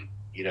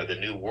 the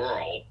New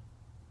World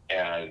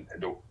and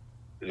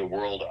the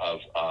world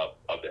of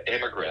the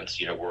immigrants,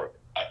 we're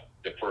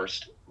the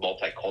first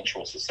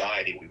multicultural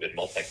society. We've been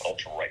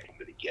multicultural right from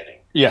the beginning.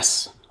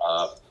 Yes.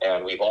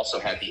 And we've also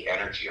had the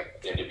energy of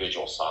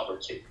individual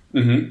sovereignty.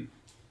 Mm-hmm.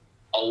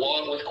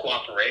 Along with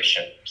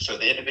cooperation. So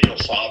the individual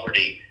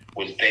sovereignty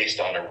was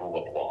based on a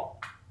rule of law.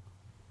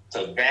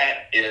 So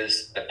that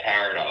is the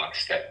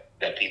paradox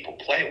that people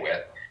play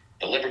with.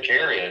 The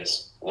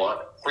libertarians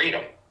want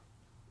freedom,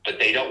 but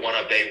they don't want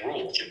to obey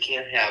rules. You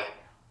can't have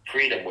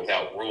freedom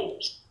without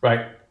rules.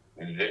 Right.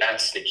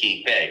 That's the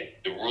key thing.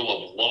 The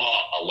rule of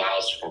law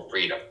allows for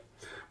freedom.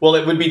 Well,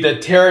 it would be the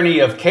tyranny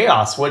of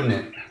chaos, wouldn't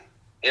it?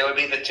 It would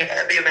be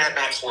a Mad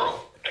Max world.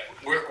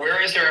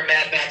 Where is there a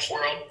Mad Max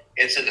world?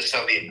 It's in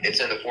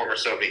the former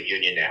Soviet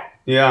Union now.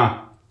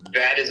 Yeah.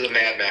 That is a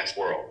Mad Max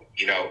world.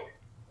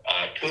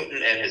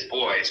 Putin and his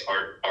boys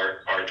are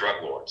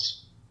drug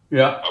lords.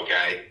 Yeah.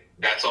 Okay?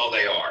 That's all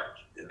they are.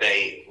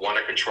 They want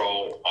to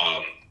control,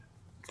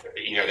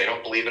 they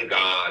don't believe in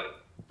God.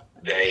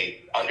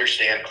 They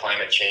understand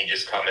climate change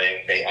is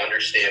coming. They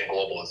understand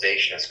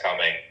globalization is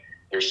coming.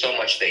 There's so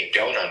much they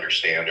don't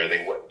understand, or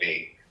they wouldn't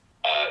be,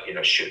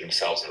 shooting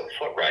themselves in the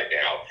foot right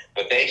now.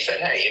 But they said,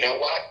 hey, you know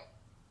what?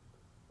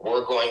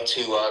 We're going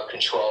to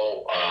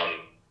control,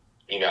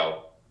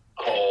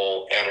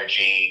 coal,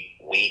 energy,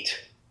 wheat,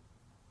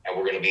 and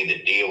we're going to be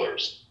the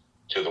dealers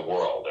to the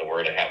world, and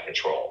we're going to have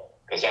control.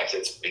 Because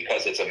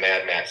it's a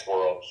Mad Max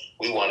world.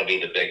 We want to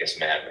be the biggest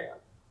madman.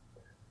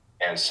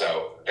 And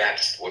so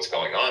that's what's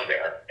going on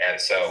there. And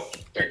so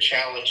they're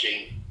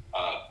challenging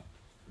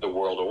the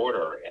world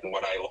order. And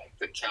what I like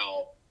to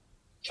tell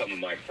some of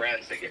my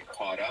friends that get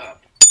caught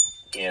up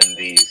in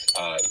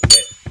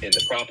in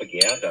the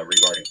propaganda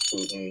regarding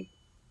Putin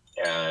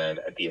and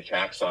the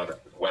attacks on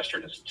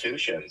Western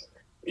institutions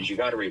is you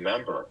got to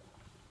remember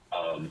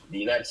the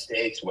United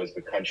States was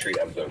the country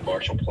of the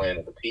Marshall Plan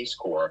of the Peace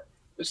Corps.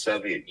 The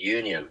Soviet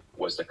Union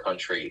was the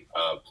country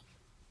of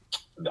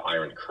the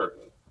Iron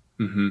Curtain.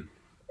 Mm-hmm.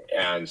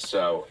 And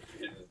so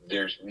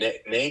there's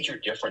major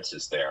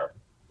differences there.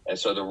 And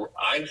so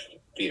I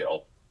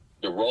feel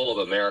the role of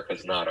America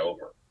is not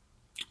over.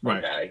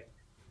 Right. Okay.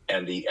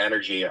 And the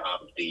energy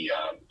of the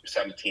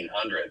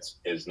 1700s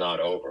is not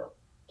over.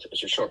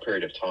 It's a short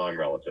period of time,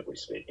 relatively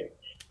speaking.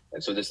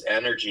 And so this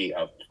energy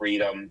of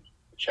freedom,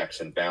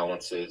 checks and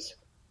balances,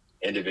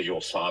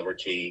 individual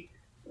sovereignty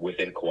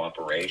within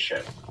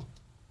cooperation.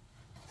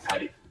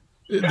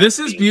 This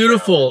is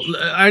beautiful.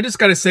 I just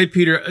got to say,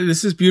 Peter,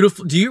 this is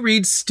beautiful. Do you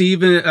read Steve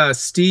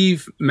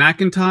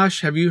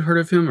McIntosh? Have you heard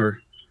of him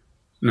or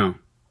no?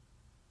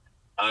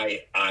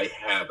 I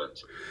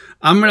haven't.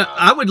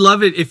 I would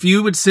love it if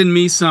you would send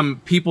me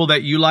some people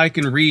that you like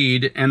and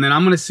read, and then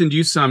I'm going to send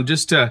you some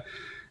just to.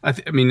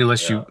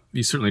 Unless you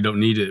certainly don't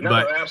need it. No,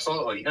 but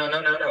absolutely. No.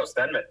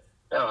 Send it.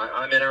 No,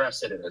 I'm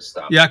interested in this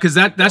stuff. Yeah, because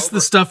that's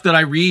the stuff that I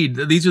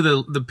read. These are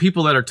the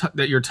people that are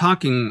that you're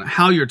talking.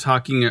 How you're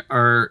talking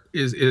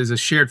is a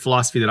shared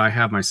philosophy that I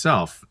have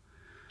myself.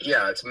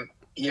 Yeah,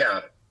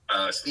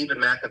 Stephen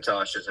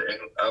McIntosh is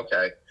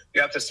okay.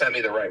 You have to send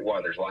me the right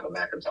one. There's a lot of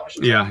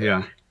Macintoshes.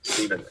 Yeah.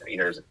 Stephen,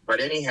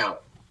 but anyhow,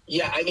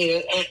 yeah.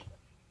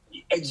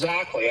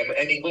 Exactly.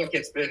 Look,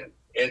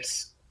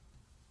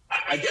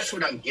 I guess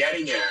what I'm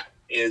getting at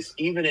is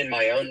even in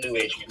my own New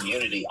Age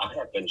community, I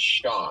have been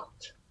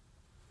shocked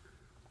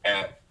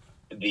at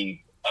the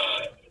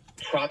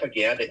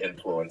propaganda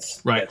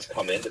influence that's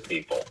come into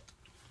people,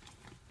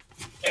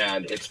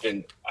 and it's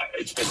been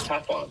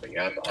tough on me.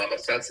 I'm a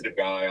sensitive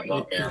guy. I'm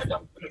not married. I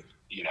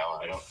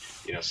don't,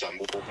 so I'm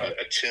more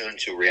attuned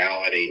to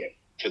reality,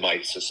 to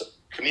my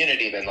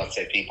community than, let's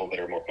say, people that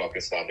are more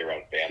focused on their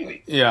own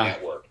family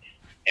network.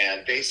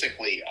 And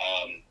basically,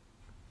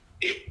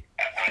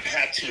 I've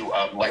had to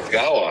let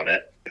go on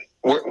it.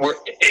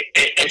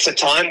 It's a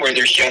time where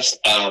there's just,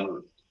 I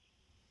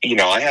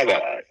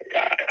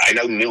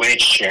know New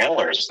Age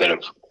channelers that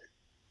have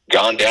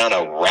gone down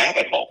a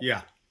rabbit hole.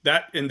 Yeah,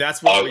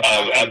 that's what we're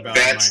talking about.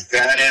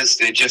 That is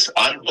just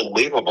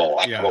unbelievable.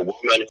 I have Yeah. a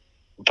woman,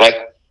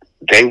 but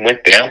they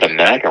went down the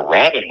MAGA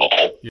rabbit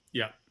hole.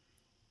 Yeah.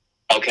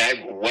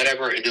 Okay,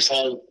 whatever, this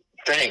whole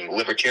thing,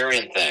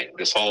 libertarian thing,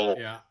 this whole,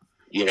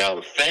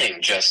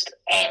 thing, just,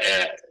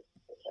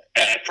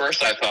 at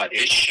first I thought,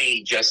 is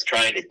she just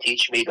trying to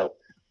teach me to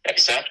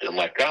accept and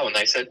let go? And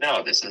I said,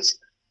 no, this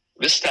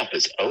stuff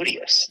is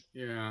odious.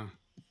 Yeah.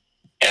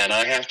 And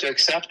I have to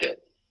accept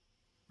it.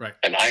 Right.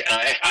 And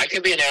I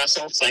can be an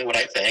asshole saying what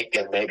I think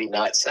and maybe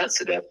not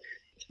sensitive.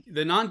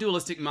 The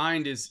non-dualistic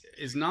mind is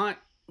not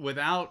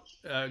without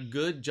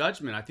good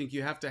judgment. I think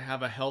you have to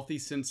have a healthy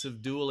sense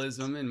of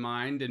dualism in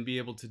mind and be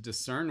able to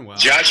discern well.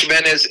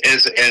 Judgment is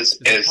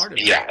part of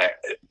it. yeah,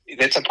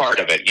 it's a part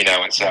of it, you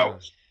know. And so Yeah.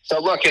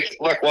 so look,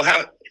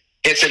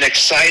 it's an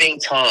exciting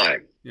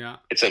time. Yeah.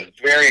 It's a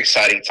very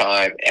exciting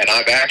time, and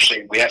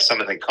we have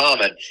something in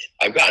common.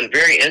 I've gotten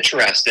very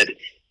interested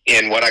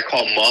in what I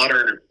call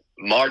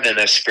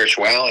modernist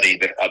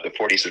spirituality of the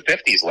 40s and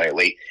 50s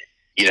lately.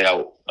 You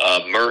know,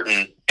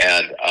 Merton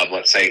and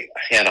let's say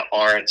Hannah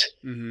Arendt,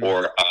 Mm-hmm.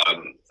 or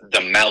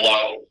the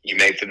Mello. You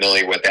may be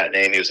familiar with that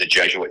name. He was a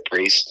Jesuit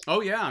priest.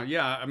 Oh yeah,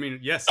 yeah. I mean,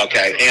 yes.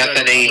 Okay,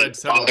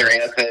 Father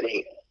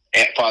Anthony.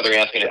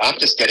 I'm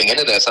just getting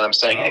into this, and I'm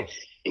saying, hey,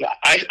 you know,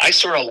 I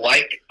sort of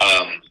like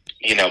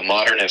you know,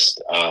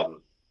 modernist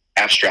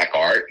abstract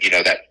art. You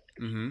know, that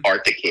Mm-hmm.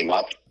 art that came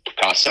up,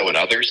 Picasso and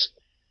others,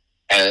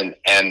 and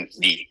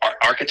the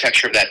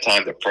architecture of that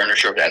time, the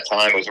furniture of that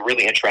time was a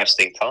really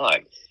interesting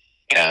time,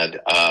 and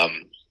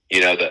you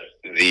know,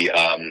 the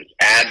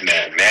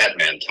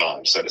madman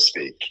time, so to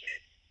speak,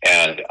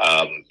 and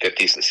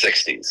 50s and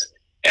 60s,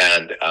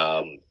 and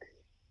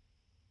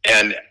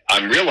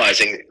I'm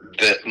realizing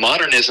that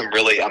modernism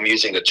really, I'm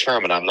using the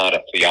term, and I'm not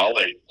a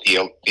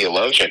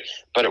theologian,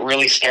 but it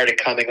really started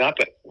coming up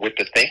with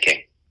the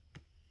thinking.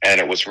 And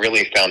it was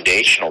really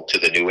foundational to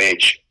the New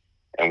Age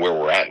and where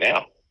we're at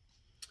now.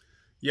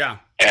 Yeah.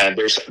 And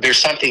there's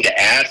something to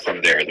add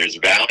from there. There's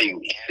value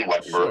in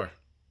what Merton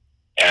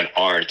and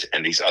Arendt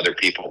and these other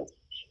people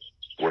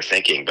were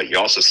thinking. But you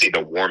also see the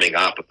warming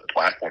up of the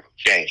platform of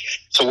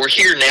change. So we're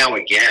here now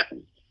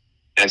again.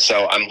 And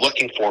so I'm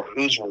looking for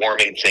who's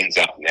warming things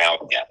up now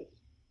again.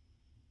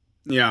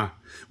 Yeah.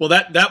 Well,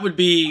 that would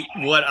be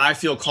what I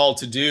feel called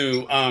to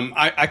do.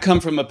 I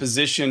come from a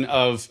position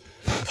of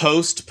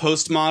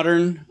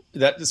postmodern.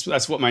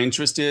 That's what my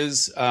interest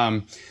is.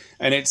 And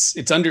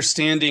it's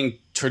understanding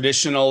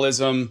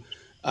traditionalism,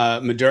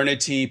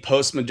 modernity,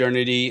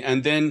 postmodernity,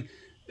 and then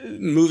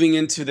moving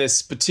into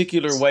this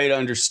particular way to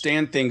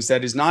understand things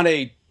that is not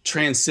a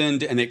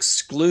transcend and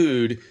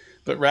exclude,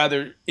 but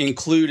rather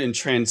include and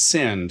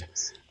transcend.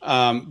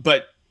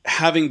 But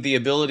having the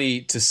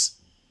ability to,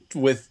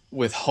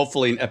 with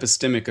hopefully an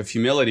epistemic of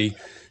humility,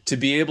 to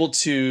be able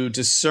to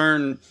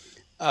discern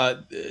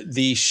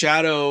the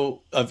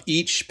shadow of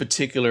each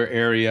particular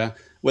area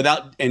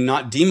without and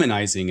not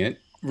demonizing it,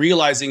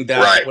 realizing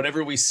that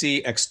whatever we see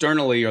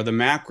externally or the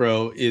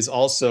macro is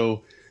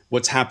also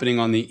what's happening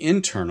on the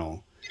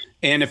internal.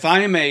 And if I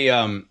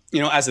am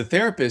as a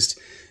therapist,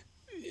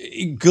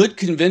 good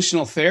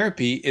conventional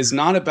therapy is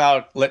not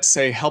about, let's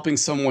say, helping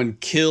someone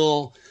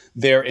kill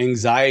their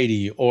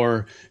anxiety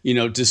or,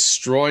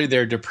 destroy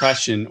their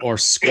depression or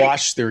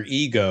squash their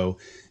ego.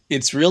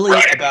 It's really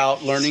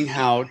about learning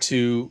how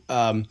to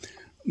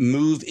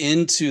move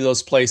into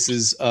those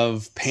places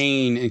of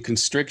pain and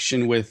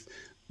constriction with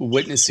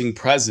witnessing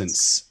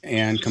presence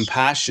and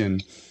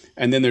compassion.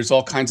 And then there's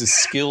all kinds of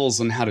skills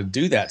on how to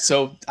do that.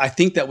 So I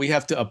think that we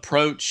have to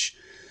approach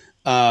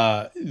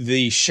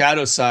the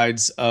shadow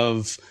sides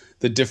of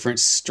the different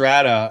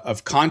strata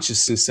of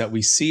consciousness that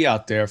we see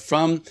out there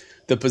from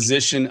the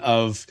position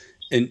of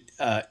an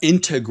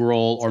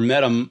integral or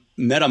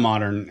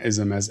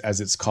metamodernism,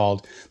 as it's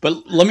called.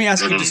 But let me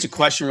ask you just a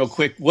question real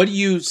quick. What do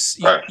you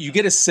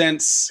get a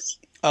sense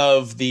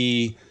of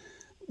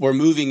we're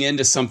moving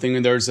into something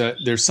and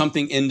there's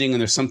something ending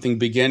and there's something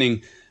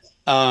beginning.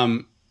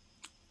 Do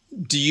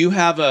you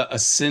have a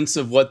sense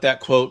of what that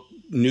quote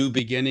new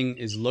beginning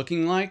is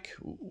looking like?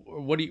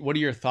 What are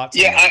your thoughts?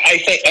 Yeah, I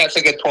think that's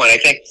a good point. I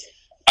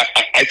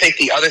think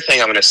the other thing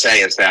I'm going to say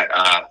is that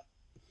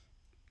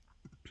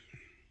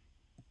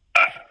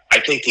I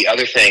think the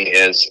other thing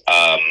is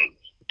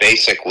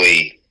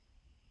basically,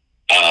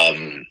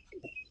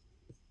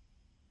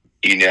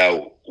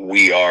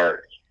 we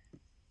are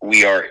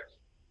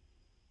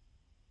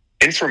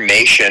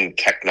information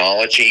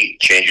technology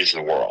changes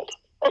the world.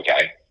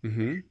 Okay,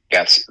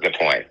 That's the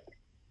point.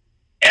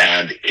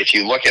 And if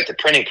you look at the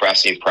printing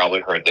press, you've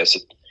probably heard this.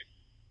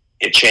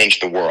 It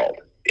changed the world.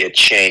 It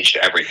changed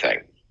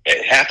everything.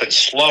 It happened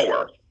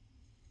slower.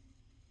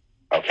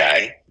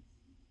 Okay,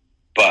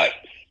 but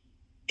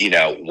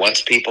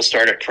once people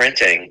started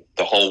printing,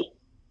 the whole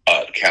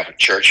Catholic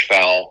Church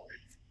fell.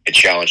 It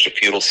challenged the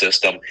feudal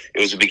system. It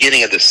was the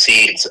beginning of the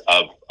seeds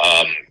of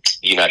the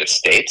United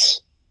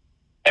States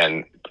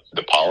and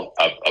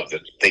of the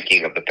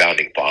thinking of the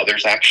founding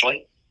fathers.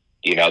 Actually,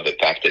 the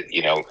fact that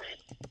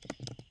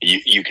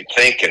you could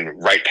think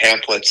and write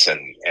pamphlets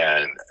and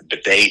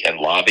debate and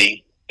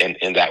lobby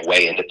in that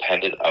way,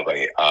 independent of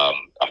a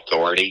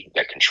authority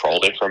that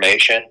controlled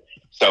information.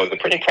 So the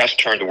printing press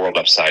turned the world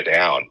upside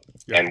down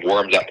and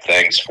warmed up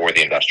things for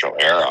the industrial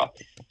era.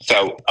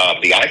 So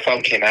the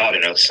iPhone came out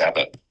in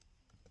 2007,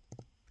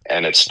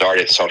 and it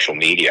started social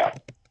media.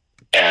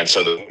 And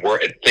so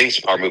things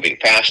are moving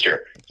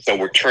faster. So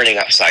we're turning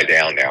upside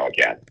down now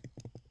again.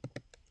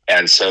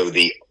 And so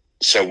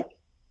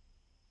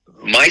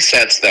my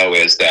sense, though,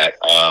 is that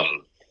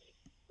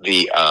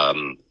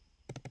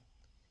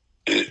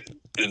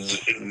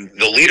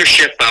the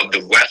leadership of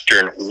the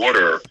Western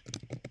order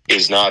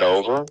is not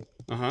over.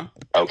 Uh-huh.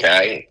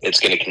 Okay, it's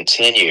going to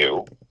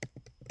continue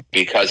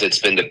because it's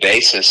been the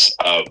basis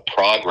of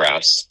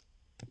progress,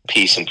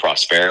 peace, and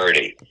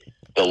prosperity.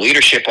 The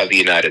leadership of the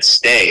United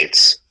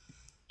States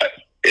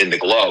in the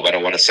globe, I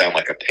don't want to sound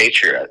like a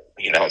patriot,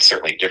 it's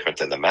certainly different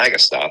than the MAGA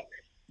stuff,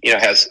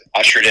 has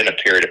ushered in a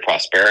period of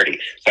prosperity.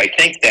 So I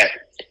think that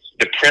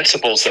the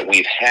principles that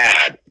we've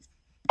had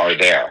are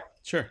there.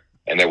 Sure.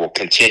 And they will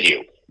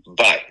continue.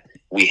 But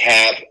we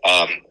have,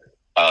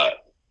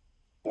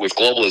 with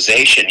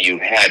globalization,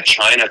 you've had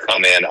China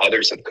come in,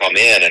 others have come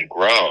in and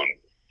grown.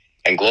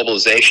 And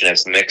globalization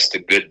has mixed the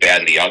good, bad,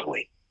 and the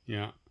ugly.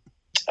 Yeah.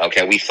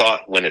 Okay, we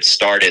thought when it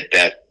started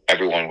that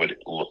everyone would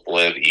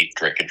live, eat,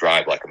 drink, and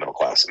drive like a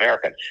middle-class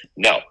American.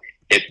 No,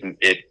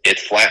 it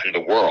flattened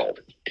the world.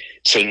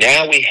 So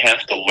now we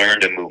have to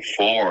learn to move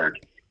forward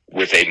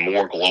with a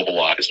more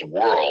globalized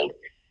world,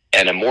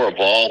 and a more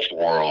evolved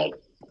world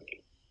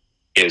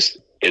is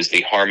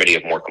the harmony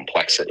of more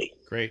complexity.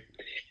 Great.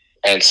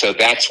 And so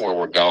that's where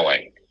we're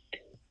going.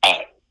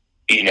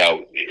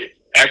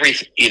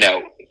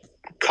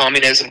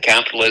 Communism,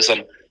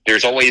 capitalism,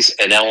 there's always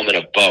an element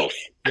of both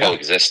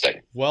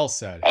coexisting. Well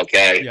said.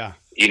 Okay. Yeah.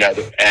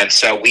 And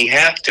so we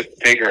have to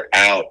figure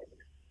out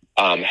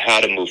how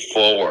to move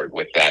forward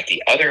with that.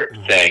 The other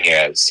thing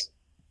is,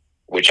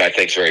 which I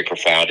think is very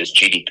profound, is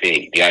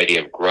GDP, the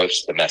idea of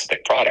gross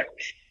domestic product.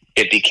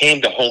 It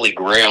became the holy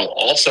grail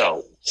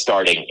also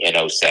starting in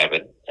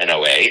 07 and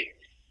 08,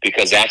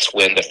 because that's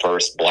when the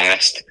first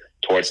blast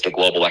towards the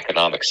global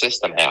economic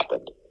system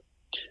happened,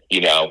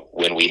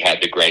 when we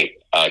had the Great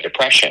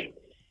Depression.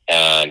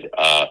 And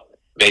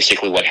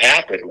basically what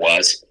happened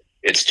was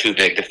it's too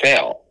big to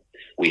fail.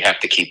 We have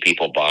to keep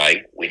people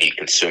buying. We need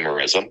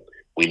consumerism.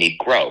 We need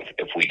growth.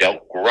 If we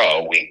don't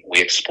grow, we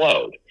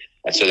explode.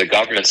 And so the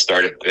government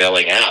started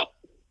bailing out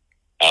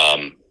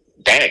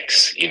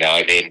banks.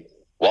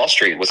 Wall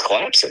Street was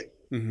collapsing.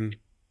 Mm-hmm.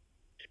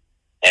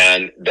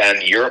 And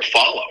then Europe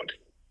followed.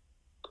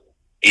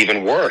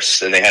 Even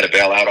worse, and they had to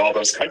bail out all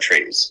those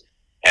countries.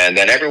 And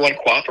then everyone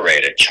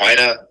cooperated.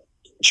 China,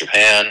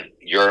 Japan,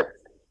 Europe.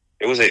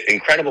 It was an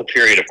incredible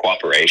period of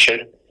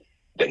cooperation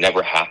that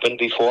never happened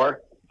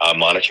before.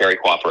 Monetary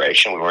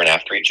cooperation. We weren't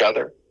after each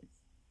other.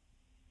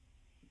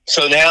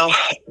 So now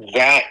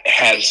that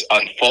has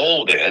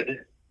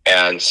unfolded,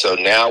 and so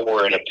now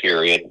we're in a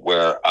period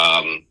where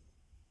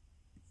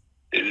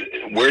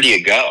do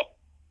you go?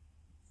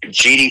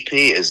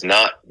 GDP is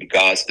not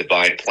God's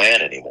divine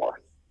plan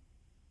anymore.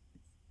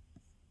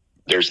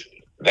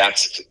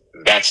 That's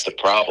the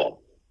problem.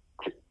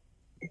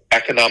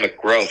 Economic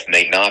growth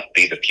may not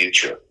be the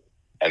future,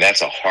 and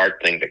that's a hard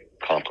thing to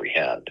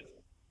comprehend.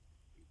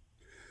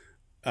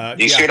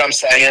 Do you see what I'm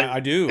saying? I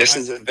do. This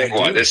is a big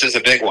one. It's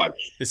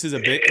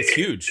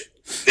huge.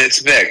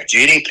 It's big.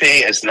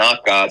 GDP is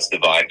not God's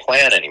divine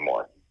plan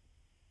anymore.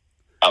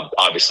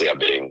 Obviously, I'm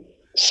being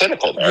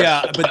cynical there.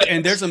 Yeah,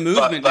 and there's a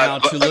movement now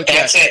to look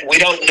at. It. We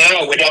don't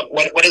know.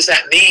 What does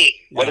that mean?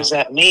 Yeah. What does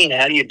that mean?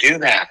 How do you do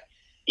that?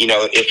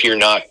 If you're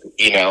not,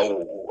 I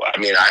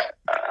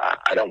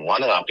don't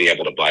want to not be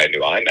able to buy a new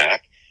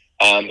iMac.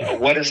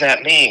 What does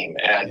that mean?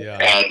 And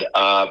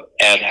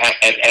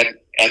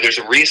there's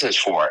reasons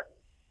for it.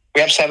 We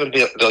have 7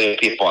 billion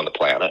people on the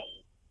planet.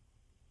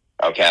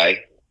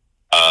 Okay.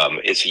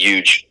 It's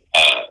huge,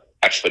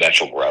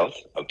 exponential growth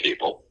of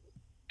people.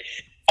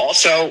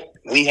 Also,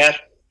 we have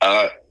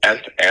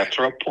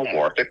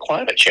anthropomorphic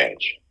climate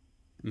change.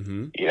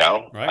 Mm-hmm.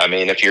 Right.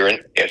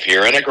 If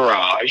you're in a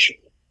garage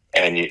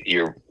and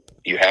you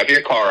have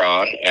your car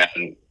on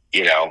and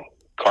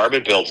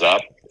carbon builds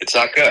up, it's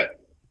not good.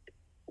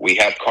 We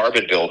have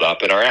carbon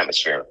buildup in our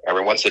atmosphere.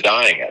 Everyone's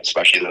dying it,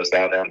 especially those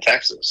down there in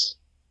Texas.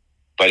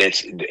 But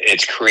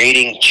it's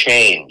creating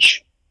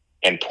change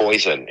and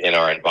poison in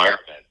our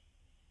environment.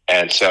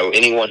 And so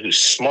anyone who's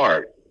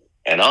smart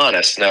and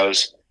honest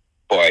knows,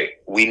 boy,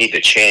 we need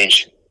to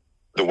change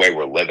the way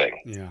we're living.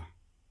 Yeah.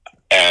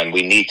 And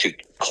we need to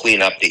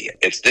clean up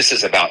this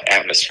is about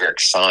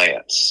atmospheric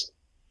science.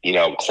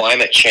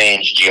 Climate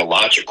change,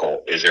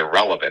 geological, is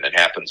irrelevant. It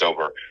happens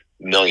over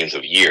millions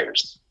of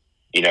years.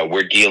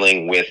 We're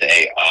dealing with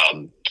a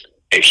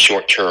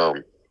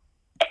short-term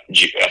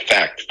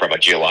effect from a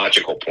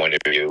geological point of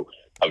view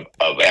of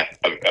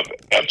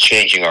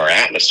changing our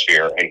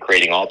atmosphere and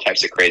creating all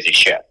types of crazy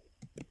shit.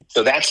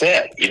 So that's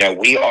it.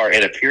 We are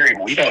in a period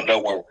we don't know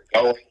where we're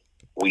going.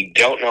 We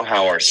don't know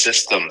how our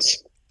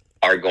systems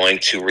are going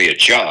to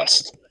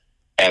readjust,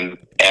 and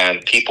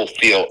people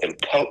feel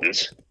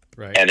impotent.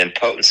 Right. And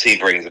impotency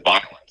brings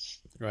violence.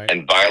 Right.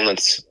 And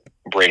violence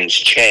brings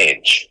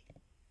change.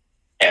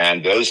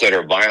 And those that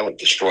are violent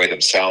destroy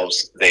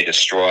themselves. They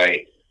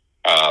destroy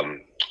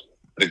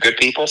the good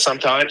people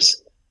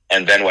sometimes.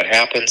 And then what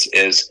happens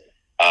is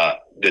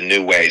the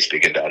new ways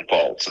begin to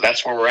unfold. So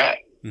that's where we're at.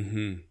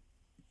 Mm-hmm.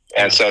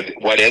 And so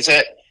what is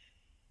it?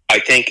 I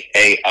think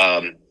the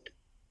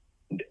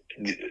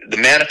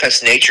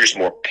manifest nature is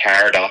more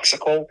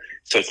paradoxical.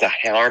 So it's the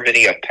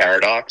harmony of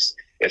paradox.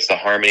 It's the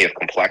harmony of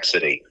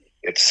complexity.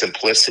 It's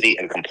simplicity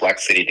and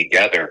complexity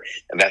together,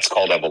 and that's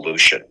called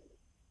evolution.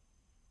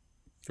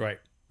 Right.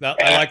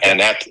 I like that. And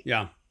that,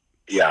 yeah.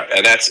 Yeah,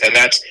 and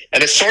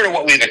it's sort of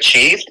what we've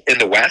achieved in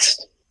the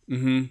West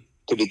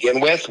to begin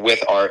with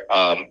our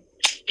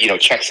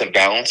checks and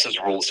balances,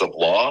 rules of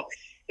law.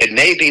 It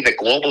may be that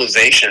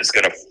globalization is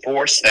going to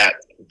force that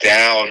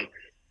down.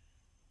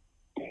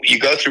 You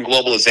go through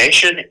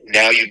globalization,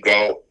 now you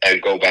go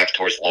back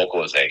towards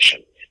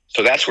localization.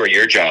 So that's where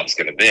your job's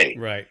going to be.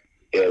 Right.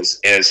 Is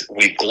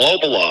we've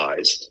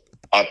globalized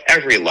on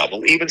every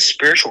level, even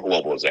spiritual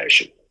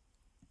globalization.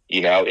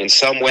 In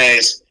some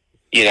ways,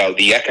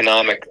 the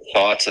economic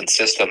thoughts and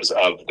systems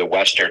of the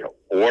Western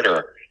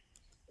order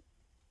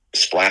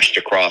splashed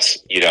across,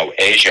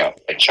 Asia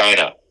and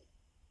China,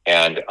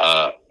 and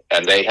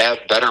they have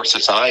better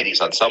societies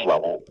on some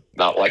level,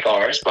 not like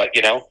ours, but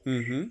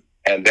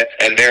and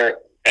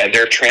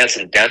their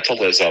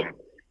transcendentalism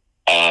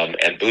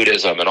and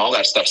Buddhism and all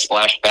that stuff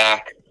splashed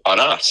back on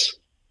us.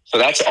 So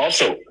that's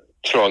also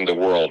throwing the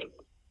world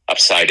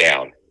upside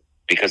down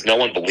because no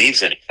one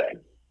believes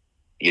anything.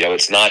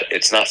 It's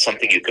not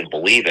something you can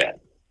believe in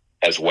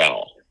as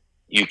well.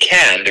 You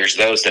can. There's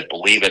those that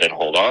believe it and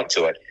hold on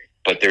to it,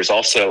 but there's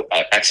also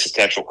an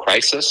existential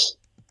crisis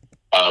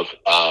of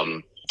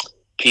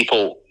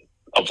people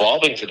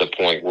evolving to the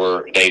point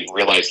where they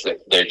realize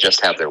that they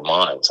just have their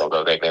minds,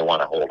 although they may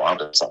want to hold on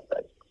to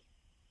something,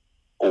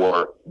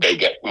 or they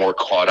get more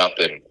caught up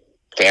in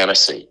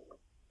fantasy,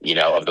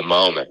 of the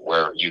moment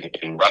where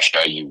in Russia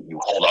you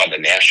hold on to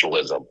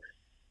nationalism,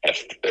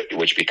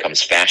 which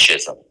becomes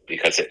fascism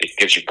because it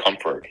gives you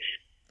comfort.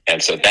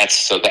 And so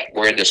that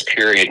we're in this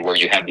period where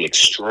you have the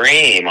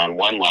extreme on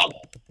one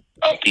level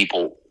of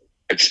people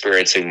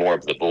experiencing more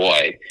of the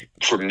void.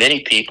 For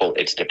many people,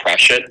 it's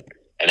depression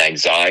and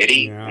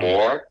anxiety,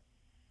 more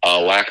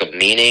lack of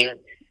meaning.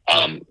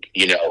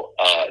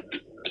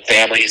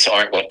 Families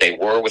aren't what they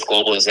were with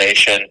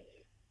globalization.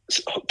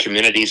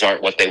 Communities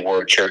aren't what they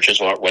were. Churches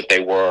aren't what they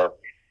were.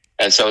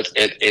 And so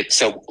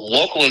so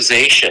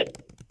localization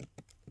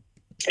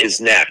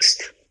is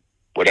next,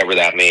 whatever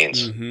that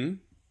means. Mm-hmm.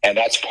 And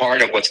that's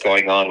part of what's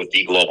going on with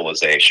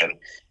deglobalization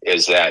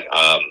is that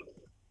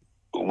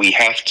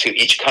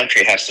each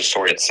country has to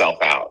sort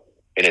itself out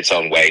in its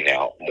own way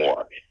now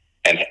more.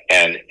 And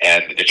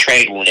the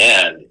trade won't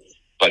end,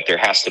 but there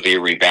has to be a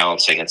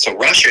rebalancing. And so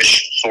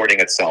Russia's sorting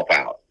itself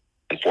out,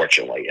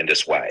 unfortunately, in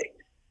this way.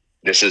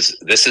 This is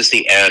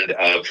the end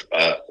of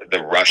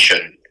the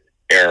Russian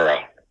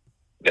era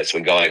that's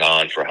been going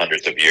on for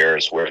hundreds of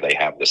years, where they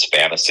have this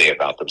fantasy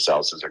about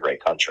themselves as a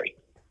great country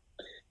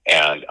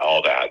and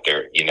all that.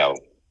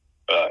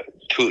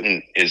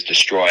 Putin is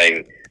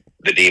destroying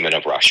the demon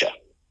of Russia.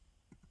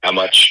 How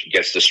much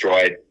gets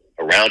destroyed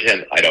around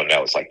him? I don't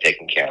know. It's like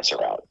taking cancer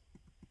out.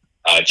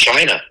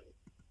 China.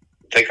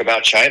 Think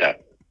about China.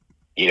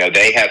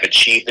 They have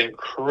achieved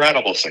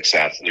incredible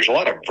success. There's a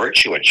lot of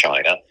virtue in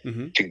China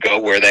to go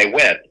where they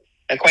went.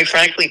 And quite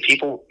frankly,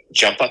 people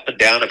jump up and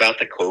down about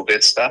the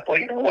COVID stuff. Well,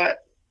 you know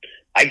what?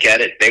 I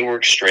get it. They were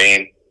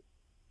extreme,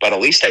 but at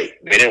least they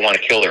didn't want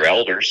to kill their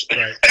elders.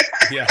 Right.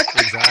 Yeah,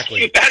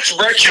 exactly. That's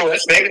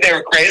virtuous. Maybe they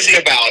were crazy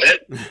about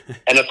it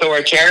and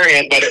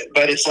authoritarian, but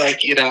it's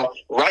like,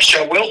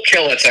 Russia will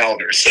kill its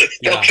elders.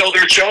 They'll kill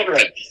their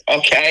children.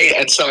 Okay.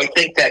 And so I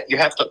think that you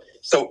have to,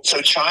 so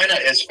China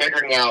is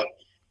figuring out,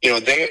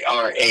 they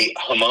are a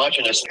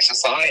homogenous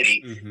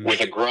society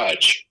with a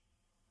grudge.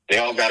 They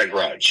all got a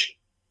grudge.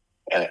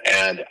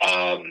 And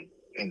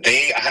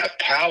they have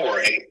power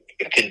and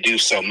can do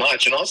so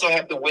much, and also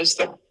have the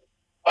wisdom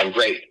of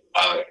great,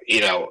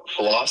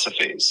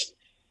 philosophies.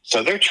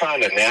 So they're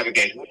trying to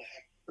navigate who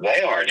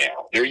they are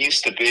now. They're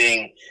used to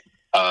being,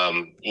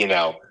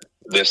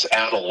 this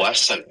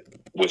adolescent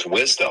with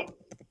wisdom,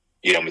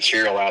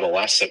 material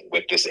adolescent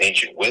with this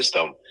ancient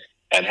wisdom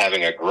and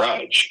having a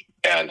grudge.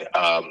 And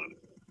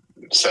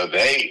so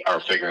they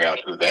are figuring out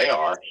who they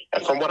are.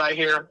 And from what I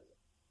hear,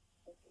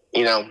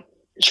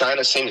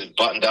 China seems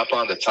buttoned up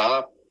on the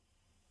top.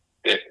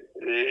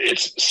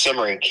 It's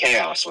simmering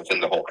chaos within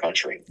the whole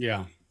country.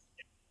 Yeah.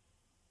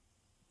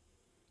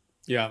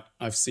 Yeah,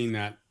 I've seen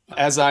that.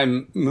 As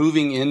I'm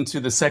moving into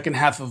the second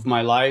half of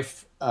my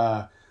life,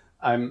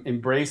 I'm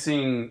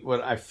embracing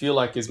what I feel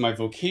like is my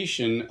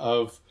vocation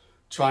of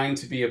trying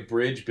to be a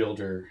bridge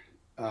builder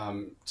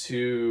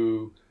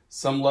to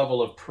some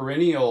level of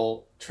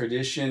perennial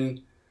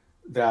tradition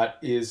that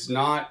is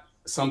not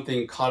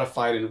something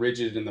codified and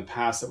rigid in the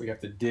past that we have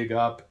to dig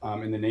up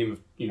in the name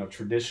of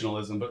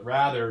traditionalism, but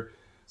rather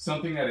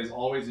something that is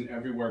always and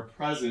everywhere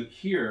present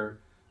here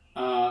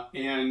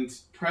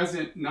and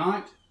present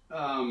not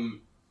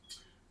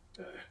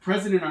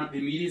present in the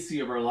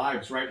immediacy of our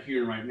lives right here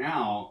and right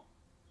now.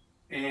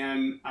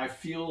 And I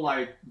feel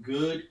like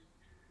good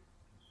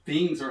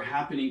things are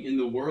happening in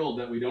the world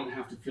that we don't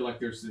have to feel like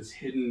there's this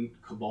hidden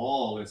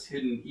cabal, this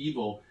hidden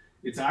evil.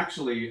 It's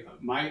actually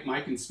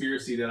my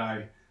conspiracy that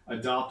I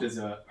adopt as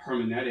a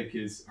hermeneutic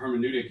is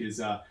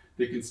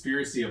the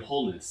conspiracy of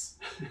wholeness.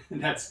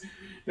 And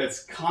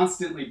that's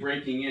constantly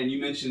breaking in.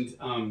 You mentioned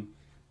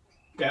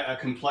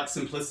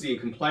simplicity and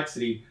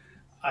complexity.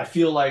 I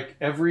feel like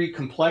every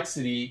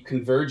complexity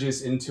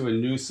converges into a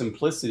new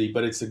simplicity,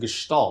 but it's a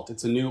gestalt.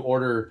 It's a new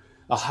order,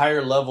 a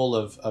higher level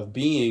of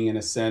being in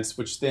a sense,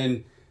 which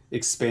then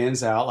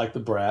expands out like the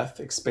breath,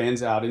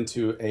 expands out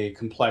into a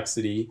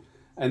complexity,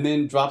 and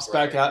then drops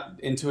back out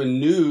into a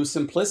new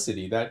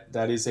simplicity.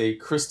 That is a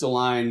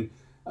crystalline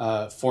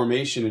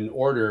formation and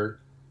order,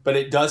 but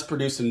it does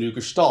produce a new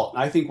gestalt.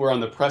 And I think we're on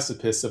the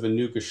precipice of a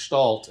new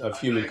gestalt of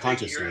human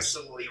consciousness. You're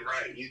absolutely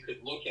right. You could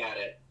look at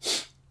it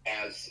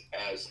as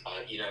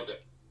the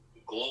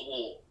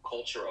global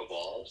culture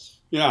evolves.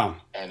 Yeah.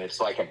 And it's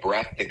like a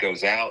breath that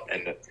goes out,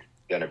 and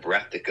then a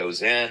breath that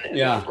goes in, and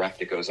then a breath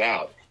that goes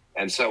out.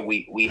 And so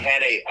we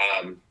had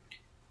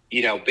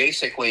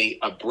basically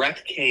a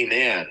breath came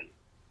in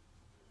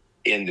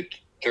the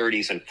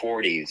 30s and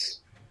 40s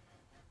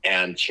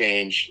and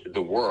changed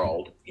the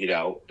world,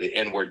 the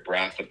inward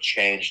breath of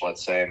change,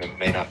 let's say. I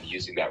may not be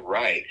using that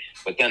right,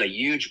 but then a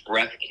huge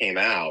breath came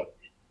out,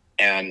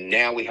 and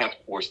now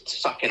we're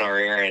sucking our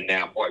air in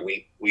now.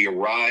 Boy, we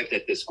arrived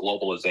at this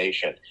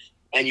globalization.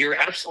 And you're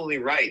absolutely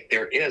right.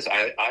 There is,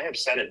 I have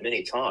said it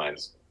many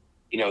times,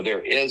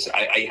 there is,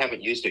 I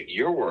haven't used it,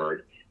 your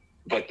word,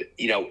 but,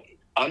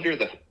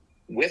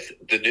 with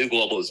the new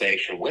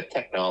globalization, with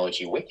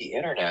technology, with the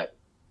internet,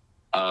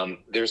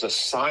 there's a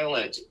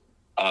silent,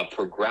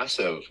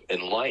 progressive,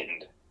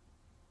 enlightened,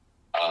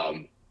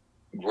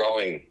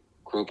 growing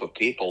group of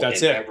people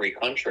every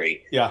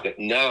country that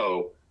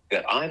know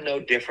that I'm no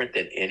different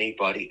than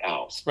anybody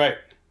else. Right.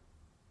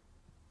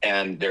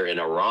 And they're in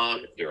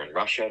Iran, they're in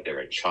Russia, they're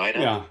in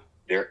China,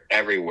 they're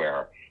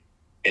everywhere.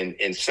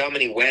 In so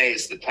many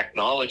ways, the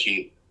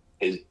technology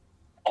has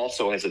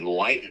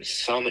enlightened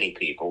so many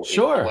people.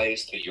 Sure. It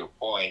plays to your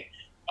point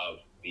of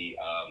the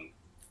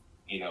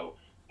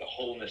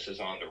wholeness is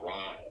on the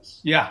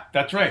rise. Yeah,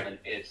 that's right.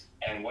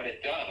 And what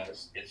it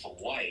does, it's a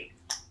light,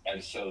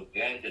 and so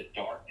then the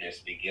darkness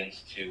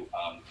begins to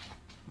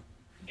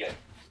get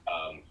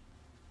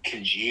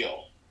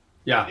congeal.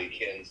 Yeah. It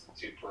begins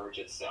to purge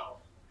itself,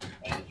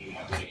 and you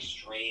have the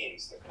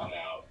extremes that come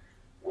out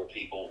where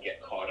people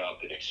get caught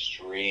up in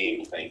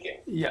extreme thinking.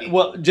 Yeah.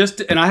 Well,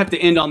 and I have to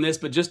end on this,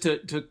 but just to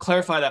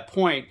clarify that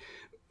point,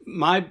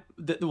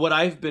 what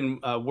I've been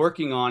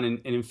working on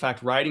and in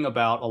fact writing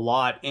about a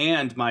lot,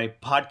 and my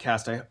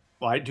podcast,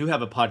 I do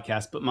have a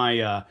podcast, but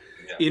my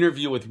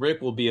interview with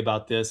Rick will be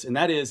about this, and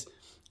that is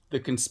the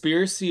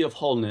conspiracy of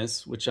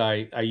wholeness, which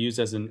I use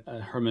as a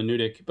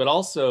hermeneutic, but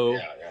also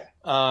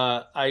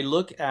I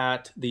look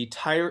at the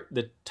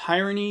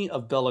tyranny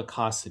of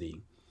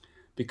bellicosity,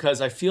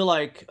 because I feel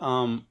like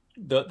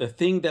the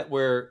thing that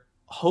we're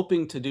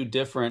hoping to do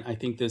different, I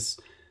think this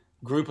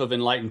group of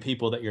enlightened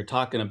people that you're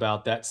talking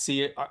about that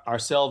see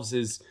ourselves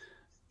as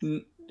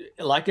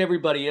like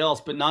everybody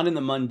else, but not in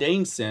the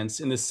mundane sense,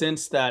 in the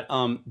sense that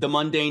the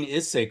mundane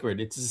is sacred.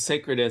 It's as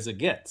sacred as it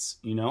gets,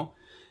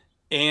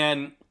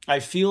 And I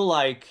feel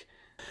like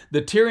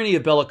the tyranny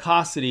of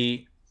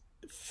bellicosity,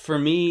 for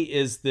me,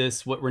 is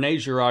this, what Rene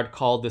Girard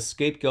called the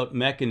scapegoat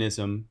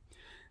mechanism.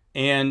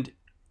 And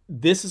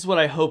this is what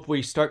I hope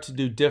we start to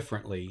do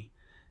differently,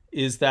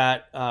 is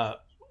that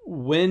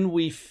when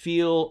we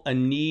feel a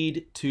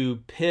need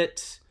to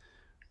pit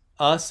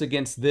us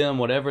against them,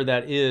 whatever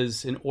that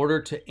is, in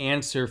order to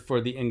answer for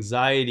the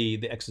anxiety,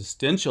 the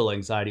existential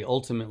anxiety,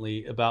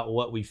 ultimately, about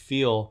what we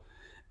feel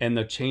and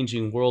the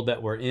changing world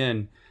that we're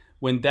in,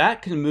 when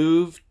that can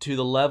move to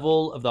the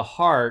level of the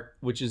heart,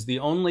 which is the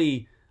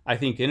only, I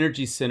think,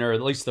 energy center,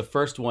 at least the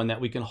first one,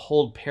 that we can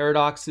hold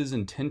paradoxes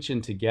and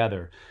tension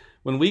together.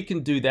 When we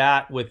can do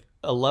that with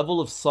a level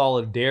of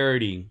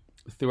solidarity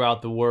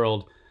throughout the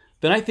world,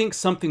 then I think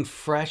something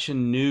fresh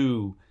and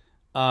new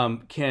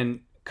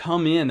can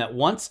come in, that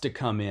wants to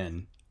come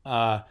in.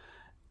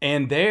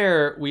 And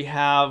there we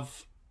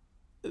have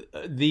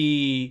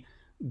the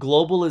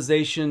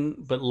globalization,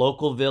 but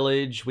local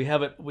village. We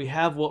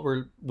have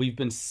what we've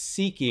been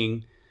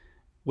seeking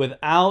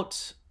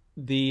without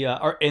and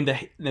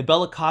the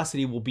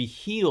bellicosity will be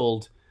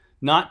healed,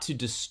 not to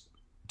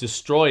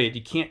destroy it.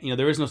 You can't,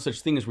 there is no such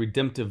thing as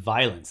redemptive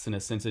violence in a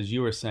sense, as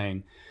you were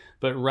saying,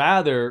 but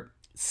rather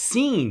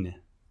seen,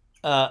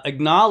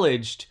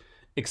 acknowledged,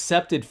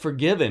 accepted,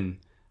 forgiven,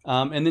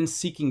 and then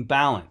seeking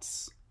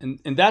balance.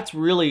 And that's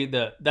really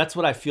that's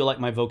what I feel like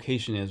my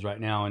vocation is right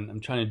now. And I'm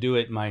trying to do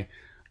it in my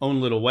own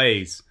little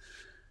ways.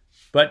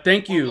 But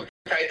thank you. Well,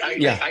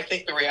 look, I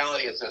think the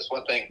reality is this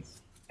one thing.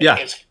 Yeah.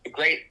 It's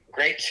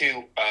great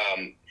to,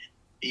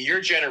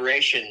 your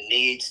generation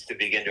needs to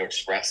begin to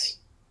express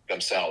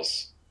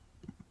themselves.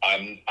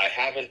 I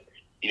haven't,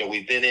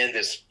 we've been in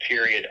this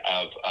period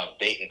of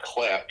bait and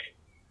click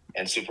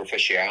and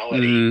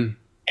superficiality,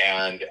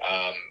 and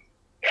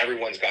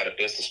everyone's got a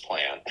business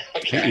plan.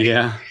 Okay.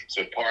 Yeah.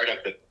 So part of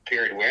the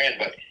period we're in,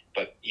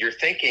 but your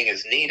thinking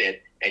is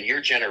needed, and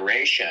your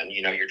generation,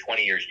 you're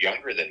 20 years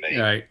younger than me,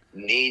 right,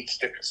 needs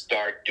to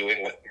start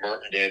doing what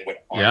Merton did,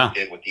 what Art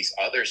did, what these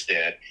others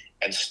did,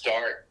 and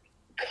start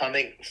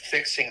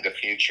fixing the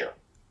future.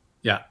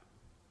 Yeah.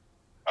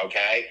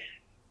 Okay.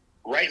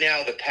 Right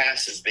now, the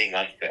past is being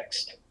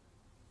unfixed.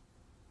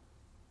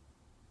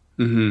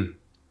 Mm-hmm.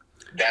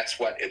 that's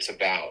what it's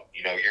about.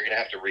 You're going to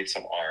have to read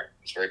some art.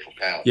 It's very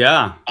profound.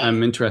 Yeah,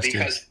 I'm interested.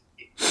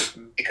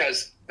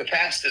 Because the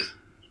past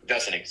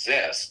doesn't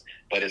exist,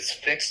 but it's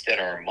fixed in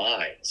our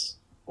minds,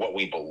 what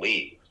we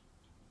believe.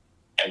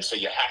 And so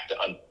you have to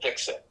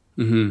unfix it,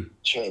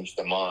 change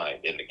the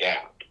mind in the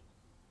gap.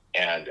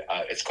 And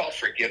it's called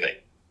forgiving.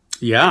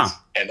 Yeah.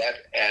 And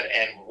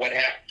what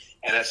happened?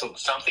 And that's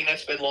something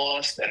that's been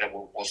lost. And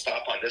we'll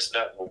stop on this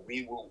note.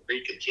 We will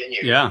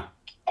recontinue. Yeah.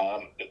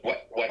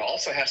 What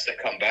also has to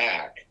come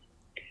back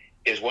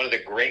is one of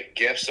the great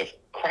gifts of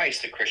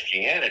Christ and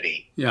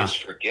Christianity is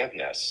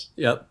forgiveness.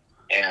 Yep.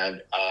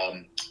 And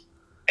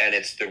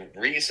it's the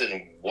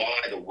reason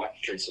why the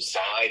Western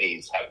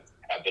societies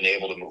have been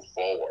able to move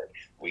forward.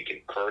 We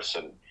can curse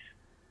and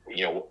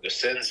the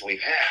sins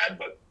we've had,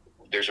 but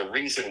there's a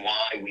reason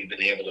why we've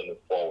been able to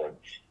move forward.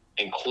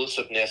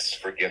 Inclusiveness,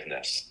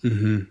 forgiveness.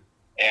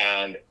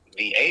 And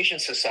the Asian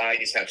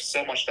societies have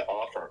so much to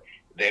offer.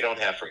 They don't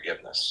have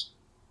forgiveness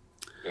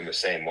in the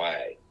same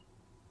way.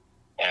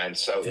 And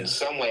so in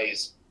some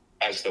ways,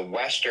 as the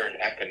Western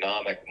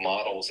economic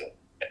models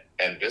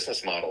and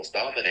business models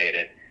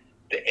dominated,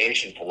 the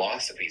Asian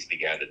philosophies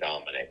began to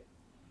dominate.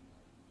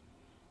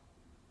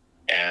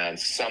 And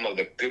some of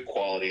the good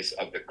qualities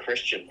of the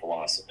Christian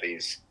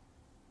philosophies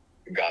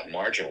got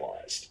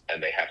marginalized,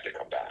 and they have to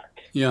come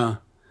back. Yeah.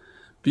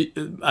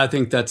 I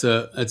think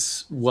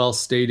that's well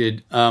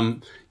stated.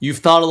 You've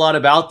thought a lot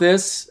about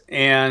this,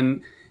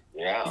 and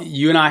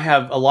you and I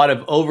have a lot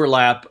of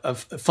overlap of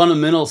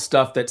fundamental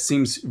stuff that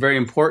seems very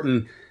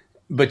important,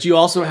 but you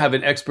also have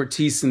an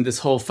expertise in this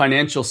whole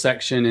financial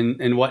section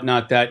and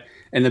whatnot, that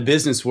in the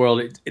business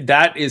world,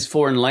 that is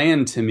foreign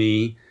land to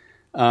me.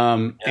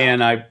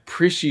 And I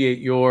appreciate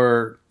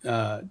your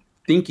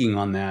thinking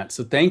on that.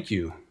 So thank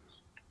you.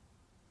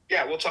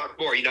 Yeah, we'll talk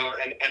more,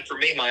 and for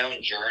me, my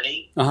own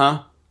journey,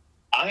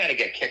 I had to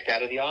get kicked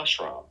out of the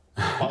ashram.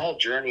 My whole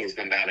journey has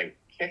been about getting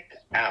kicked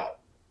out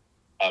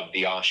of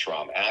the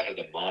ashram, out of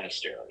the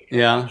monastery.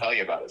 I'll tell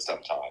you about it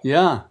sometime.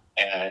 Yeah.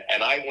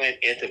 And I went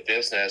into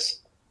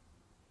business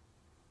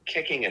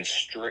kicking and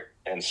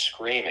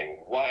screaming.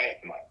 Why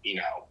am I,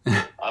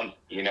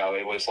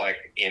 it was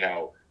like,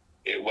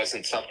 it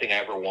wasn't something I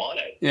ever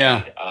wanted.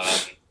 Yeah.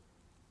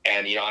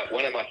 And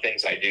one of my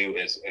things I do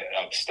is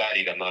I've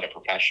studied. I'm not a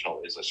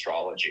professional. Is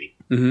astrology,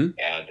 and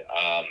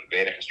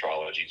Vedic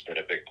astrology has been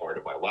a big part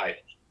of my life.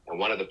 And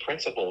one of the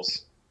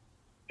principles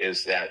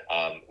is that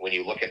when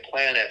you look at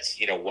planets,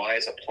 why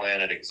is a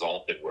planet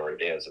exalted where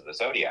it is in the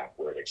zodiac,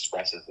 where it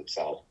expresses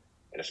itself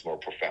in a more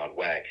profound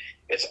way?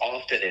 It's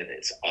often in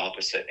its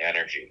opposite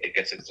energy. It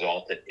gets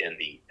exalted in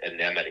the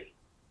anemone,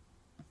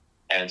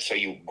 and so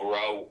you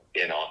grow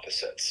in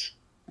opposites.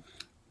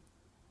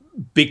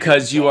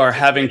 Because you are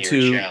having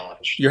to,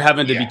 you're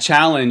having to be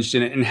challenged,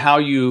 and how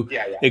you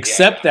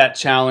accept that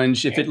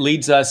challenge. If it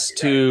leads us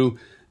to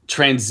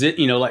transmitting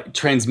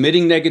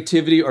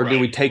negativity, or do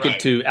we take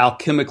it to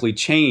alchemically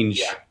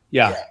change?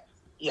 Yeah.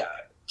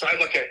 So I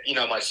look at,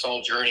 my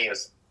soul journey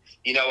as,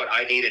 what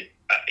I needed.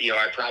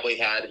 I probably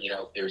had,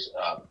 there's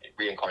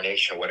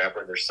reincarnation or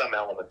whatever. There's some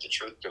element of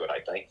truth to it, I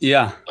think.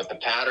 Yeah. But the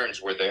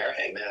patterns were there.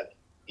 Hey, man,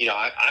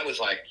 I was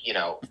like,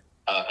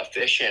 a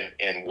fish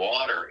in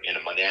water in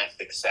a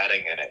monastic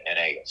setting, in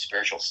a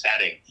spiritual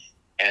setting,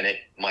 and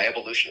my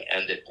evolution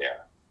ended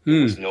there.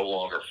 It was no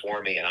longer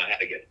for me, and I had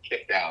to get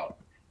kicked out.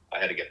 I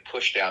had to get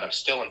pushed out. I'm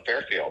still in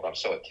Fairfield. I'm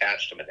so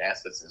attached to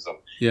monasticism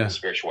and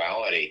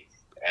spirituality,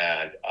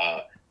 and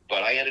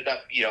but I ended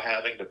up,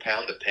 having to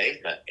pound the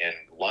pavement in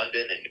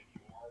London and New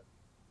York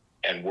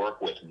and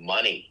work with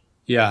money,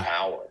 and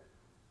power.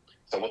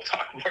 So we'll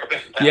talk more about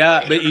that.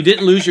 Yeah, but you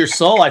didn't lose your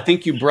soul. I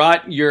think you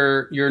brought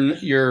your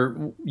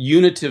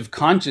unitive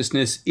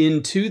consciousness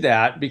into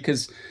that,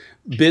 because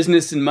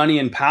business and money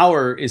and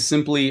power is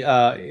simply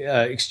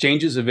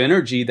exchanges of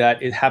energy,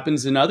 that it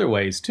happens in other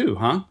ways too,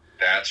 huh?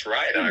 That's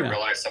right. And I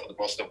realized some of the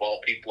most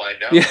evolved people I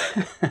know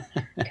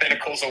are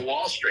pinnacles of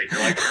Wall Street.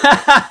 You're like,